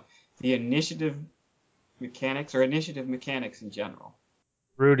talk about the initiative mechanics or initiative mechanics in general.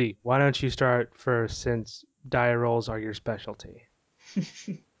 Rudy, why don't you start first since die rolls are your specialty?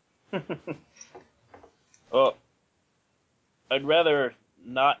 Well, I'd rather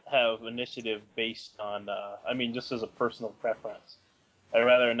not have initiative based on. I mean, just as a personal preference, I'd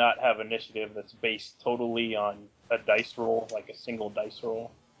rather not have initiative that's based totally on a dice roll, like a single dice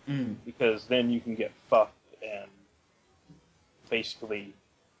roll, Mm. because then you can get fucked and basically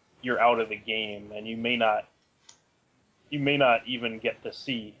you're out of the game, and you may not even get to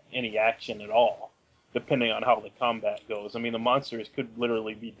see any action at all, depending on how the combat goes. I mean, the monsters could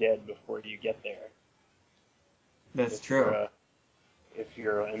literally be dead before you get there That's if your true. if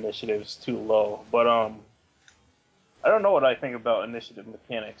your initiative's too low. But I don't know what I think about initiative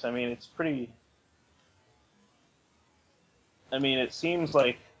mechanics. I mean, it's pretty. I mean, it seems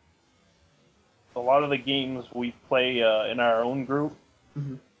like a lot of the games we play in our own group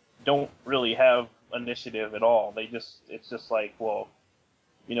Hmm. don't really have initiative at all. It's just like, well,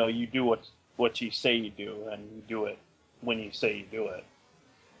 you do what you say you do, and you do it when you say you do it.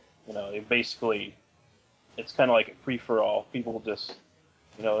 It basically, it's kind of like a free for all. People just,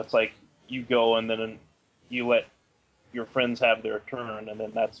 it's like you go and then you let your friends have their turn, and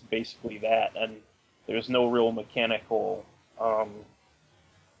then that's basically that. And there's no real mechanical, um,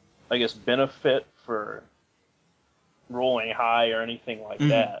 I guess, benefit for rolling high or anything like Mm.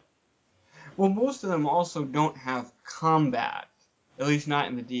 that. Well, most of them also don't have combat, at least not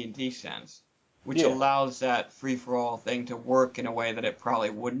in the D&D sense, which Yeah, allows that free-for-all thing to work in a way that it probably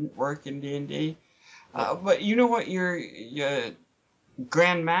wouldn't work in D&D. right, But you know what? Your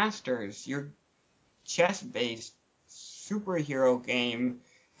Grandmasters, your chess-based superhero game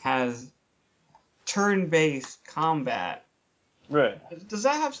has turn-based combat. right. Does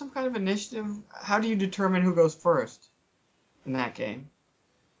that have some kind of initiative? How do you determine who goes first in that game?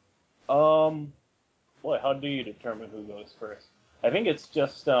 Um, Boy, how do you determine who goes first? I think it's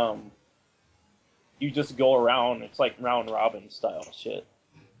just you just go around. It's like round robin style shit.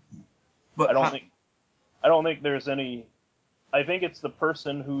 I But don't how, think I don't think there's any. I think it's the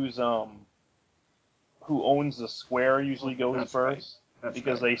person who owns the square usually goes that's right. first That's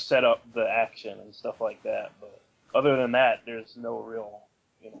because right. they set up the action and stuff like that. But other than that, there's no real,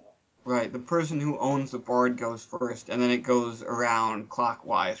 you know. Right. The person who owns the board goes first, and then it goes around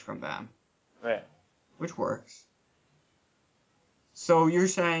clockwise from them, Right. which works. So you're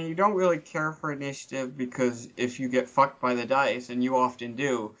saying you don't really care for initiative because if you get fucked by the dice, and you often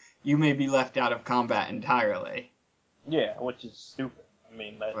do, you may be left out of combat entirely. Yeah, which is stupid. I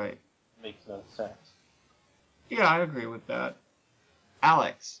mean, that Right. makes no sense. Yeah, I agree with that.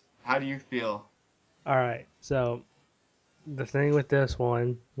 Alex, how do you feel? All right, so the thing with this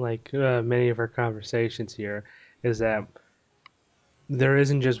one, like many of our conversations here, is that there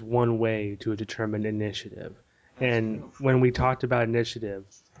isn't just one way to determine initiative. That's And true. when we talked about initiative,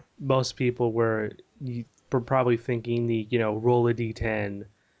 most people were probably thinking the roll a d10,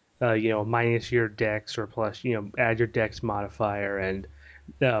 minus your dex or plus add your dex modifier and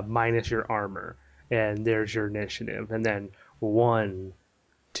minus your armor, and there's your initiative, and then one,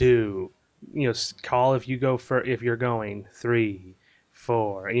 two, call if you go for if you're going three,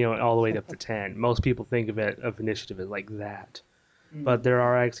 four, all the way up to 10. Most people think of initiative as like that, but Hmm. there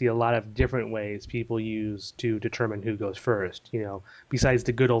are actually a lot of different ways people use to determine who goes first. Besides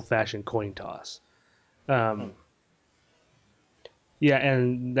the good old fashioned coin toss. Hmm. Um, Yeah,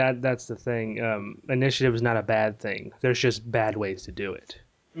 and that's the thing. Initiative is not a bad thing. There's just bad ways to do it.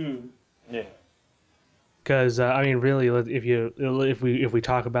 Hmm. Yeah. Because I mean, really, if we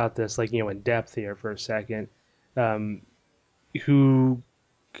talk about this like in depth here for a second, um, who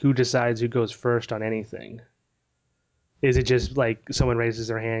who decides who goes first on anything? Is it just like someone raises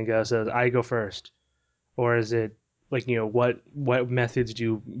their hand and says I go first, or is it like what methods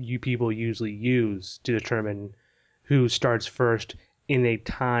do you people usually use to determine who starts first in a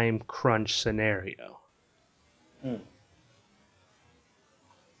time crunch scenario? Mm.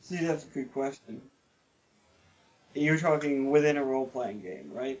 See, that's a good question. You're talking within a role-playing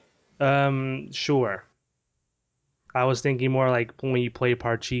game, right? Sure. I was thinking more like when you play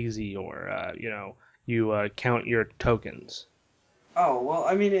Parcheesi or you count your tokens. Oh, well,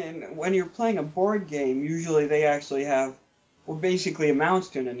 I mean, when you're playing a board game, usually they actually have what basically amounts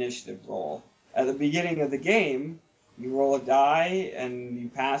to an initiative roll. At the beginning of the game, you roll a die and you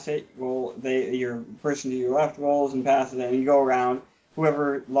pass it. Your person to your left rolls and passes it, and you go around.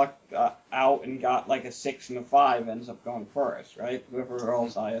 Whoever lucked out and got like a 6 and a 5 ends up going first, right? Whoever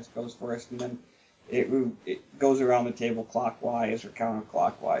rolls highest goes first, and then it it goes around the table clockwise or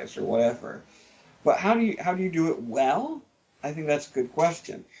counterclockwise or whatever. But how do you do it well? I think that's a good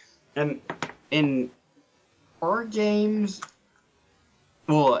question. And in our games,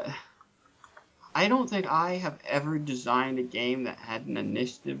 well, I don't think I have ever designed a game that had an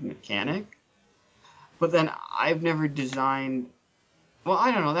initiative mechanic. But then I've never designed. Well,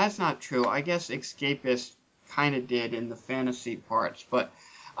 I don't know. That's not true. I guess Escapist kind of did in the fantasy parts, but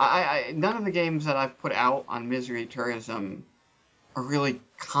none of the games that I've put out on Misery Tourism are really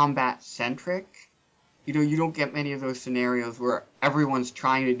combat centric. You don't get many of those scenarios where everyone's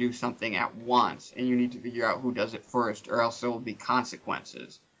trying to do something at once and you need to figure out who does it first or else there will be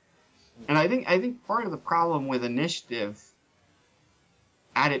consequences. And I think part of the problem with initiative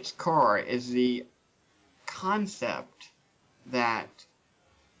at its core is the concept that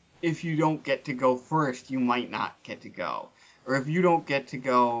if you don't get to go first, you might not get to go. Or if you don't get to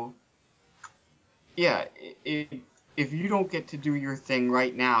go, yeah, if you don't get to do your thing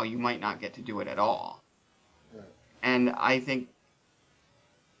right now, you might not get to do it at all. Right. And I think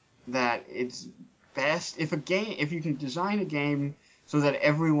that it's best if you can design a game so that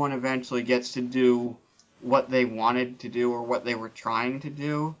everyone eventually gets to do what they wanted to do or what they were trying to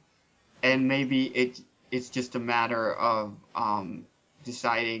do, and maybe it's just a matter of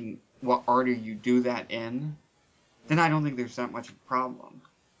deciding what order you do that in, then I don't think there's that much of a problem.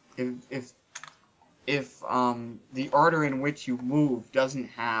 If the order in which you move doesn't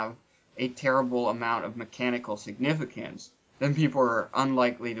have a terrible amount of mechanical significance, then people are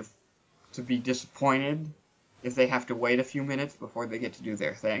unlikely to be disappointed if they have to wait a few minutes before they get to do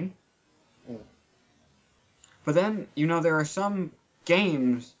their thing. Mm. But then, there are some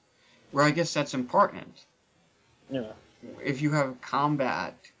games where I guess that's important. Yeah. If you have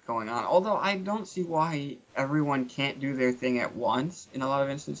combat going on, although I don't see why everyone can't do their thing at once in a lot of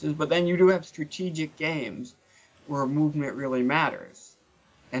instances, but then you do have strategic games where movement really matters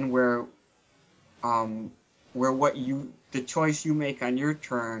and um, where the choice you make on your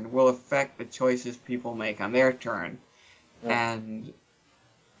turn will affect the choices people make on their turn, Yeah. and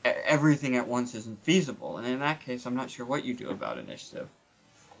everything at once isn't feasible. And in that case, I'm not sure what you do about initiative.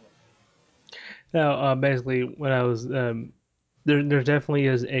 Now, basically, when I was there definitely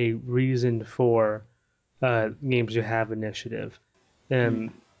is a reason for games to have initiative, Hmm.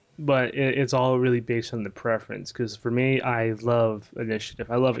 um, but it's all really based on the preference. Because for me, I love initiative.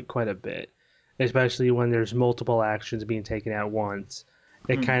 I love it quite a bit, especially when there's multiple actions being taken at once.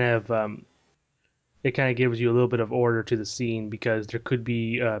 It Hmm. kind of it kind of gives you a little bit of order to the scene because there could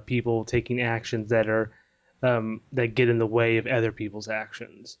be people taking actions that get in the way of other people's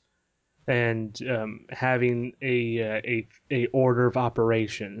actions, and having a order of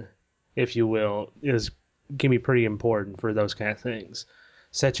operation, if you will, is can be pretty important for those kind of things,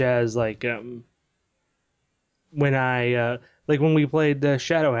 such as when I when we played the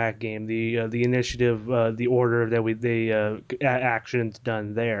Shadow Hack game, the initiative, the order that actions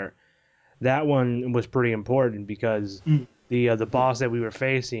done there. That one was pretty important because Hmm. the boss that we were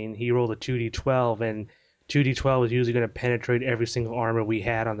facing, he rolled a 2d12, and 2d12 was usually going to penetrate every single armor we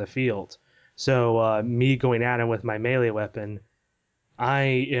had on the field. So me going at him with my melee weapon, I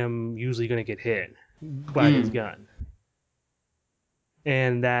am usually going to get hit by his Hmm. gun,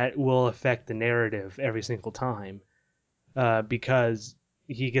 and that will affect the narrative every single time because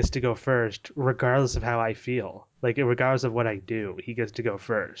he gets to go first, regardless of how I feel. Like regardless of what I do, he gets to go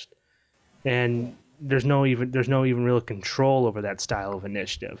first, and there's no even real control over that style of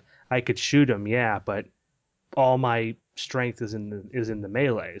initiative. I could shoot him, yeah, but all my strength is in the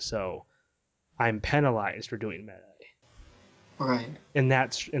melee, so I'm penalized for doing melee Right. in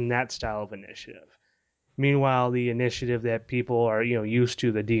that style of initiative. Meanwhile, the initiative that people are used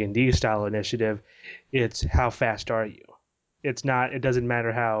to, the D&D style initiative, it's how fast are you. It's not. It doesn't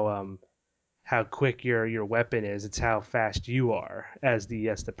matter how quick your weapon is. It's how fast you are as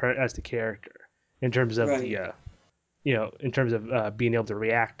the character in terms of Right. in terms of being able to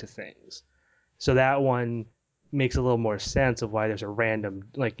react to things. So that one makes a little more sense of why there's a random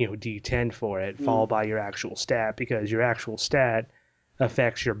D10 for it, followed by your actual stat, because your actual stat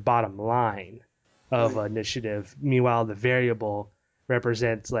affects your bottom line of Right. initiative. Meanwhile, the variable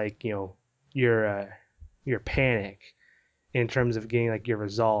represents your panic in terms of getting your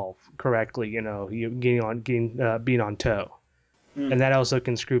resolve correctly. You being on toe, and that also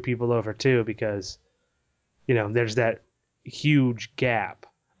can screw people over too, because there's that huge gap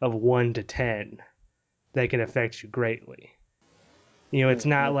of 1 to 10 that can affect you greatly. It's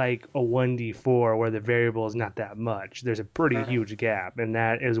not like a 1d4 where the variable is not that much. There's a pretty huge gap, and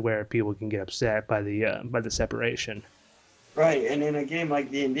that is where people can get upset by the separation. Right. And in a game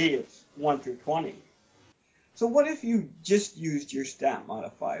like D&D, it's 1 through 20. So what if you just used your stat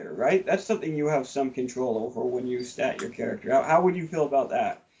modifier, right? That's something you have some control over when you stat your character. How would you feel about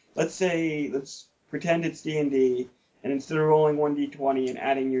that? Let's pretend it's D&D, and instead of rolling 1d20 and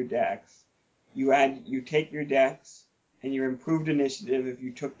adding your dex, you take your dex and your improved initiative. If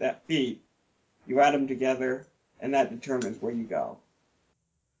you took that feat, you add them together, and that determines where you go.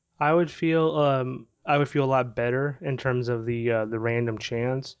 I would feel a lot better in terms of the random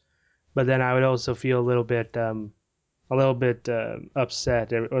chance, but then I would also feel a little bit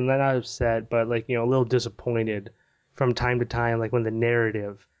upset, or not upset, but a little disappointed from time to time, like when the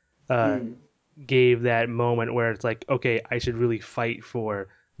narrative Hmm. gave that moment where it's like, okay, I should really fight for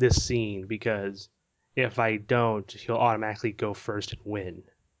this scene, because if I don't, he'll automatically go first and win.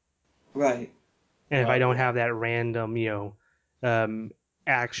 Right. And if I Right. don't have that random, um,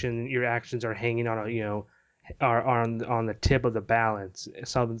 your actions are hanging on are on the tip of the balance.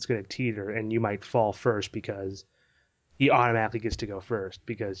 Something's going to teeter, and you might fall first because he automatically gets to go first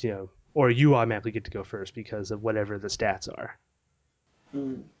because or you automatically get to go first because of whatever the stats are.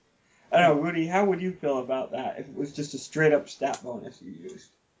 Hmm. I don't know, Rudy. How would you feel about that if it was just a straight up stat bonus you used?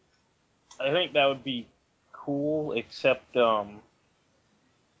 I think that would be cool, except a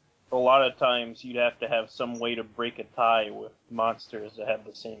lot of times you'd have to have some way to break a tie with monsters that have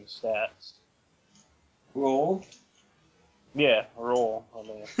the same stats. Roll. Yeah, roll. I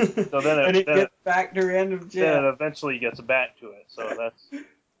mean, And so then it it then it, gets back to random then chat. it eventually gets back to it. So that's,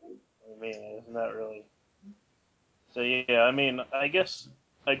 I mean, isn't that really? So yeah, I mean, I guess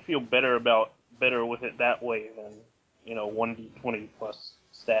I'd feel better with it that way than 1d20 plus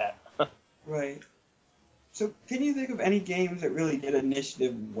stat. Right. So, can you think of any games that really did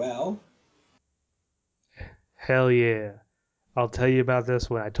initiative well? Hell yeah. I'll tell you about this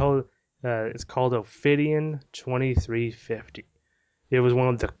one. It's called Ophidian 2350. It was one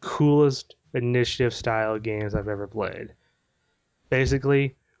of the coolest initiative style games I've ever played.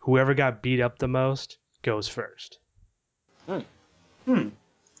 Basically, whoever got beat up the most goes first. Hmm.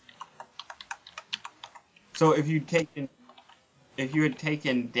 So, if you had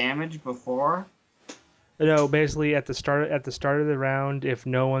taken damage before, No, basically at the start of the round, if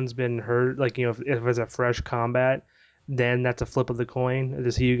no one's been hurt, if it's a fresh combat, then that's a flip of the coin.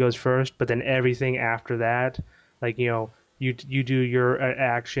 This he who goes first. But then everything after that, you do your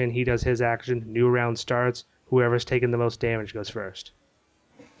action, he does his action, new round starts. Whoever's taken the most damage goes first.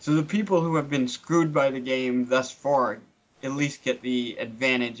 so the people who have been screwed by the game thus far at least get the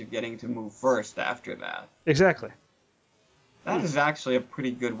advantage of getting to move first after that. Exactly. That is actually a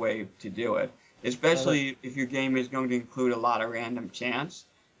pretty good way to do it, Uh, especially if your game is going to include a lot of random chance.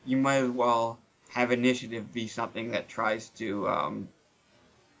 You might as well have initiative be something that tries to,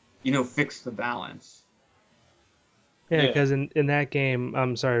 fix the balance. Yeah, yeah. because in that game,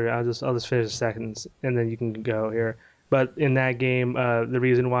 I'm sorry, I'll just finish the seconds and then you can go here. But in that game, the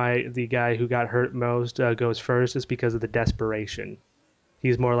reason why the guy who got hurt most goes first is because of the desperation.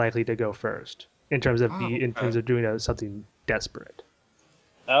 He's more likely to go first Oh, in terms okay. of doing something desperate.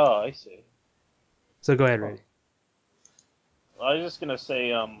 Oh, I see. So go ahead, Oh, Randy. I was just gonna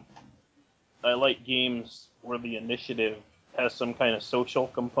say, I like games where the initiative has some kind of social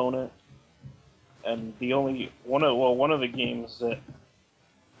component, and the only one of the games that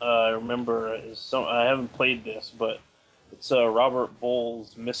I remember is I haven't played this, but it's Robert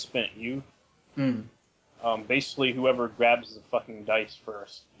Bowles' Misspent Youth. hmm. Basically, whoever grabs the fucking dice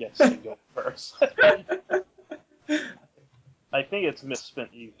first gets to go first. I think it's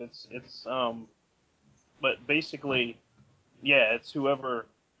Misspent Youth. It's But basically, yeah, it's whoever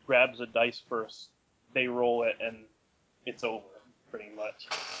grabs a dice first, they roll it, and it's over, pretty much.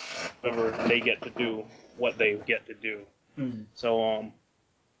 Whoever they get to do what they get to do. Mm. So,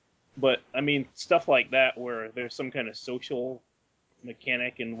 but I mean, stuff like that where there's some kind of social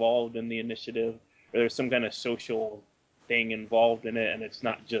mechanic involved in the initiative, or there's some kind of social thing involved in it, and it's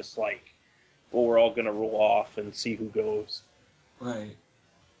not just like, well, we're all gonna roll off and see who goes. Right.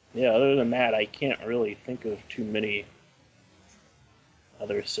 Yeah, other than that, I can't really think of too many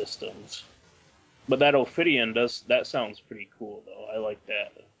other systems. But that Ophidian that sounds pretty cool though. I like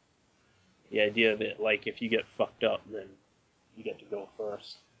that. The idea that like if you get fucked up, then you get to go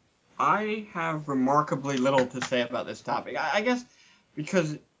first. I have remarkably little to say about this topic. I guess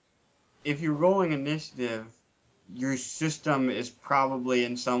because if you're rolling initiative, your system is probably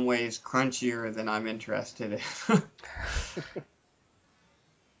in some ways crunchier than I'm interested in.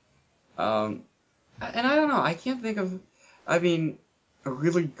 And I don't know. I can't think of, I mean, a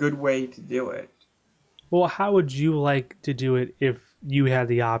really good way to do it. Well, how would you like to do it if you had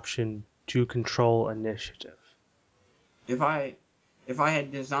the option to control initiative? If I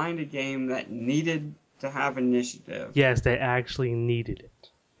had designed a game that needed to have initiative, Yes, they actually needed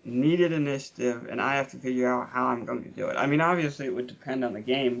it. and I have to figure out how I'm going to do it. I mean, obviously it would depend on the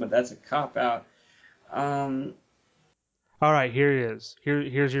game, but that's a cop out. All right, here it is.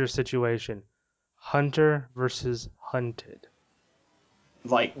 Here's your situation: hunter versus hunted,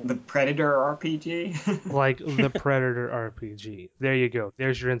 Like the Predator RPG. like the Predator RPG. There you go.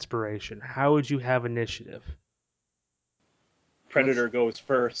 There's your inspiration. How would you have initiative? Predator goes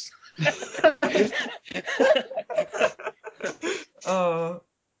first. Or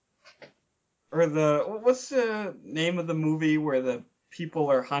what's the name of the movie where the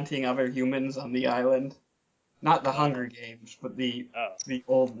people are hunting other humans on the island? Not the Hunger Games, but the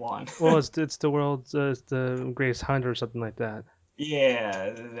old one. Well, it's it's the greatest hunt or something like that. Yeah,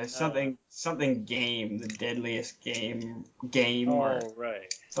 there's something game, the deadliest game or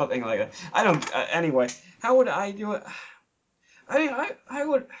right. something like that. I don't. Anyway, how would I do it? I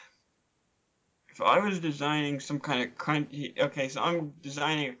would. If I was designing some kind of crunchy, okay, so I'm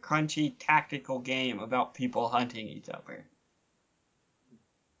designing a crunchy tactical game about people hunting each other.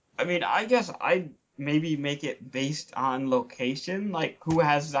 I mean, I guess I'd maybe make it based on location, like who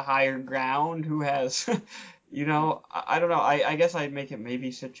has the higher ground, who has, I don't know. I guess I'd make it maybe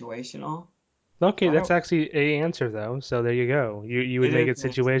situational. Okay, I that's don't. actually a answer though. So there you go. You would It make is.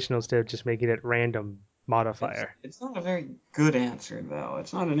 it situational instead of just making it random modifier. It's not a very good answer though.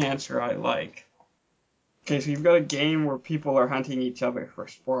 It's not an answer I like. Okay, so you've got a game where people are hunting each other for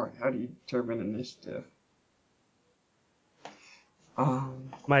sport. How do you determine initiative? Um,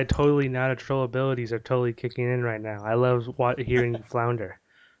 My totally not a troll abilities are totally kicking in right now. I love hearing you flounder.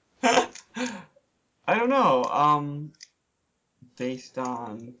 I don't know. Based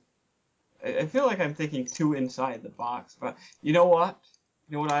on, I feel like I'm thinking too inside the box, but you know what?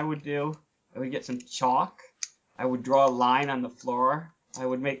 You know what I would do? I would get some chalk. I would draw a line on the floor. I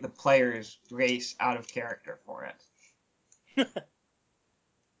would make the players race out of character for it.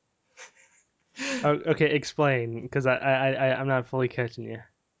 Okay, explain, because I'm not fully catching you.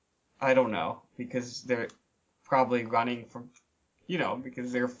 I don't know, because they're probably running from,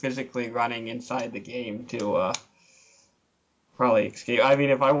 because they're physically running inside the game to probably escape. I mean,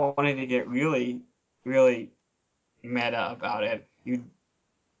 if I wanted to get really, really meta about it, you'd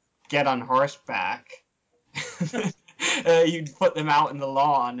get on horseback. You'd put them out in the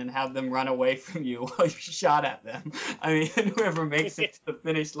lawn and have them run away from you while you shot at them. I mean, whoever makes it to the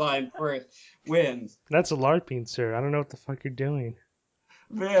finish line first wins. That's a LARPing, sir. I don't know what the fuck you're doing.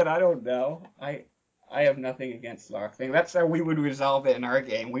 Man, I don't know. I have nothing against LARPing. That's how we would resolve it in our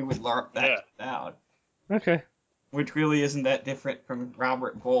game. We would LARP that shit out. Okay. Which really isn't that different from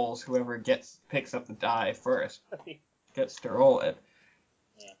Robert Bowles. Whoever picks up the die first gets to roll it.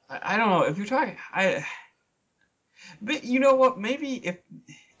 Yeah. I don't know if you're talking. But you know what? Maybe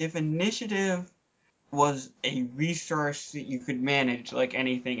if initiative was a resource that you could manage like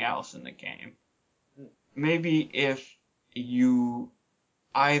anything else in the game, maybe if you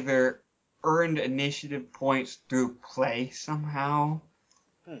either earned initiative points through play somehow,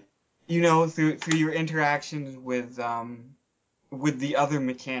 through your interactions with the other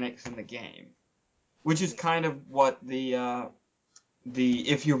mechanics in the game, which is kind of what the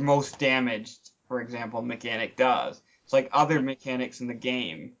if you're most damaged, for example, mechanic does. It's like other mechanics in the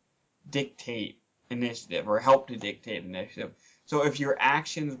game dictate initiative or help to dictate initiative. So if your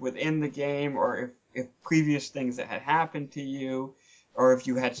actions within the game, or if previous things that had happened to you, or if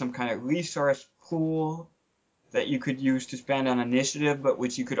you had some kind of resource pool that you could use to spend on initiative, but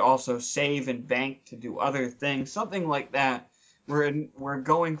which you could also save and bank to do other things. Something like that, where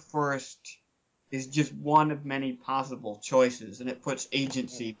going first is just one of many possible choices, and it puts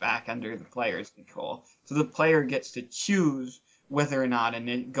agency back under the player's control. So the player gets to choose whether or not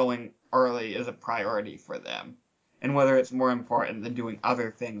going early is a priority for them, and whether it's more important than doing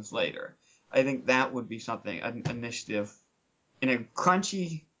other things later. I think that would be something, an initiative. In a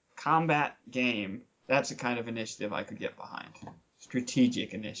crunchy combat game, that's the kind of initiative I could get behind.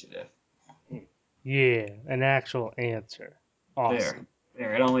 Strategic initiative. Yeah, an actual answer. Awesome.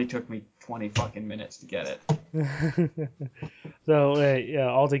 There. It only took me 20 fucking minutes to get it. So, yeah,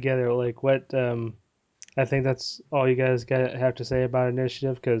 altogether, like, what, I think that's all you guys have to say about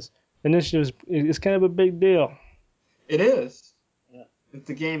initiative, because initiative is kind of a big deal. It is. Yeah. If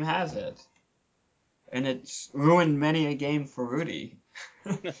the game has it. And it's ruined many a game for Rudy.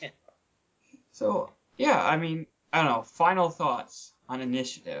 So, yeah, I mean, I don't know. Final thoughts on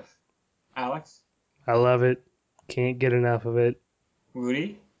initiative. Alex? I love it. Can't get enough of it.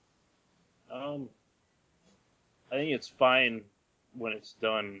 Rudy? I think it's fine when it's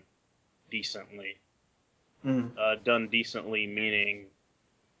done decently. Mm. Done decently meaning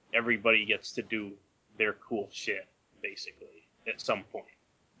everybody gets to do their cool shit, basically, at some point.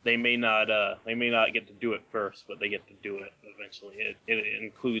 They may not get to do it first, but they get to do it eventually. It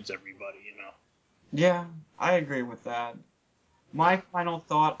includes everybody, you know. Yeah, I agree with that. My final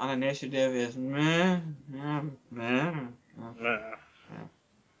thought on initiative is meh, meh, meh, Uh,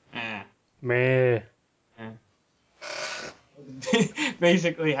 eh, Meh. eh.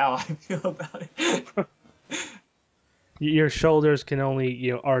 Basically how I feel about it. Your shoulders can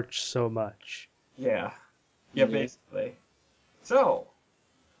only, arch so much. Yeah, Yeah. basically. So,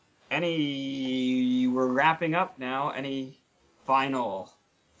 we're wrapping up now. Any final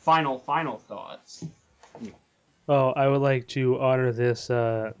thoughts? Oh, I would like to honor this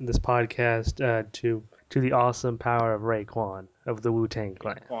podcast to the awesome power of Raekwon of the Wu-Tang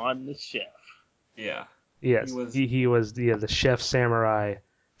Clan. On the chef. Yeah. Yes, he was the chef samurai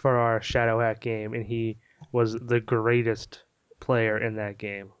for our Shadow Hack game, and he was the greatest player in that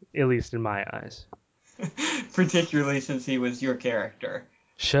game, at least in my eyes. Particularly since he was your character.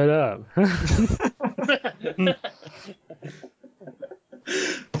 Shut up.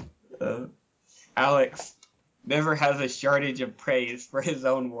 Alex never has a shortage of praise for his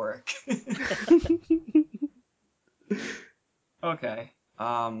own work. Okay.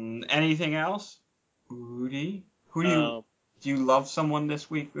 Anything else? Rudy? Do you love someone this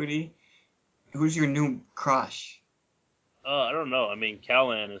week, Rudy? Who's your new crush? I don't know. I mean,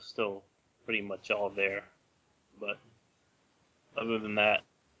 Callan is still pretty much all there, but other than that,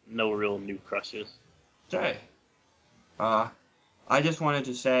 no real new crushes. Okay. I just wanted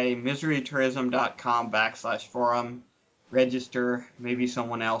to say miserytourism.com/forum. Register. Maybe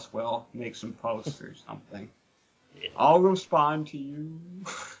someone else will make some posts or something. Yeah. I'll respond to you.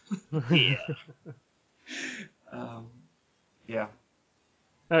 Yeah. Yeah.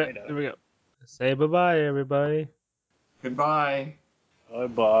 All right, there we go. Say bye-bye, everybody. Goodbye. Bye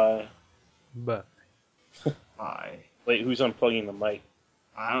bye. Bye. Bye. Wait, who's unplugging the mic?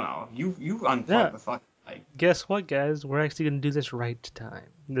 I don't know. You unplug Yeah. the fucking mic. Guess what, guys? We're actually going to do this right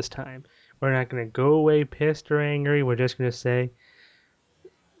this time. We're not going to go away pissed or angry. We're just going to say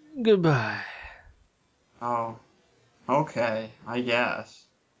goodbye. Oh. Okay. I guess.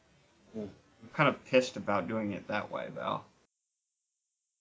 Hmm. I'm kind of pissed about doing it that way, though.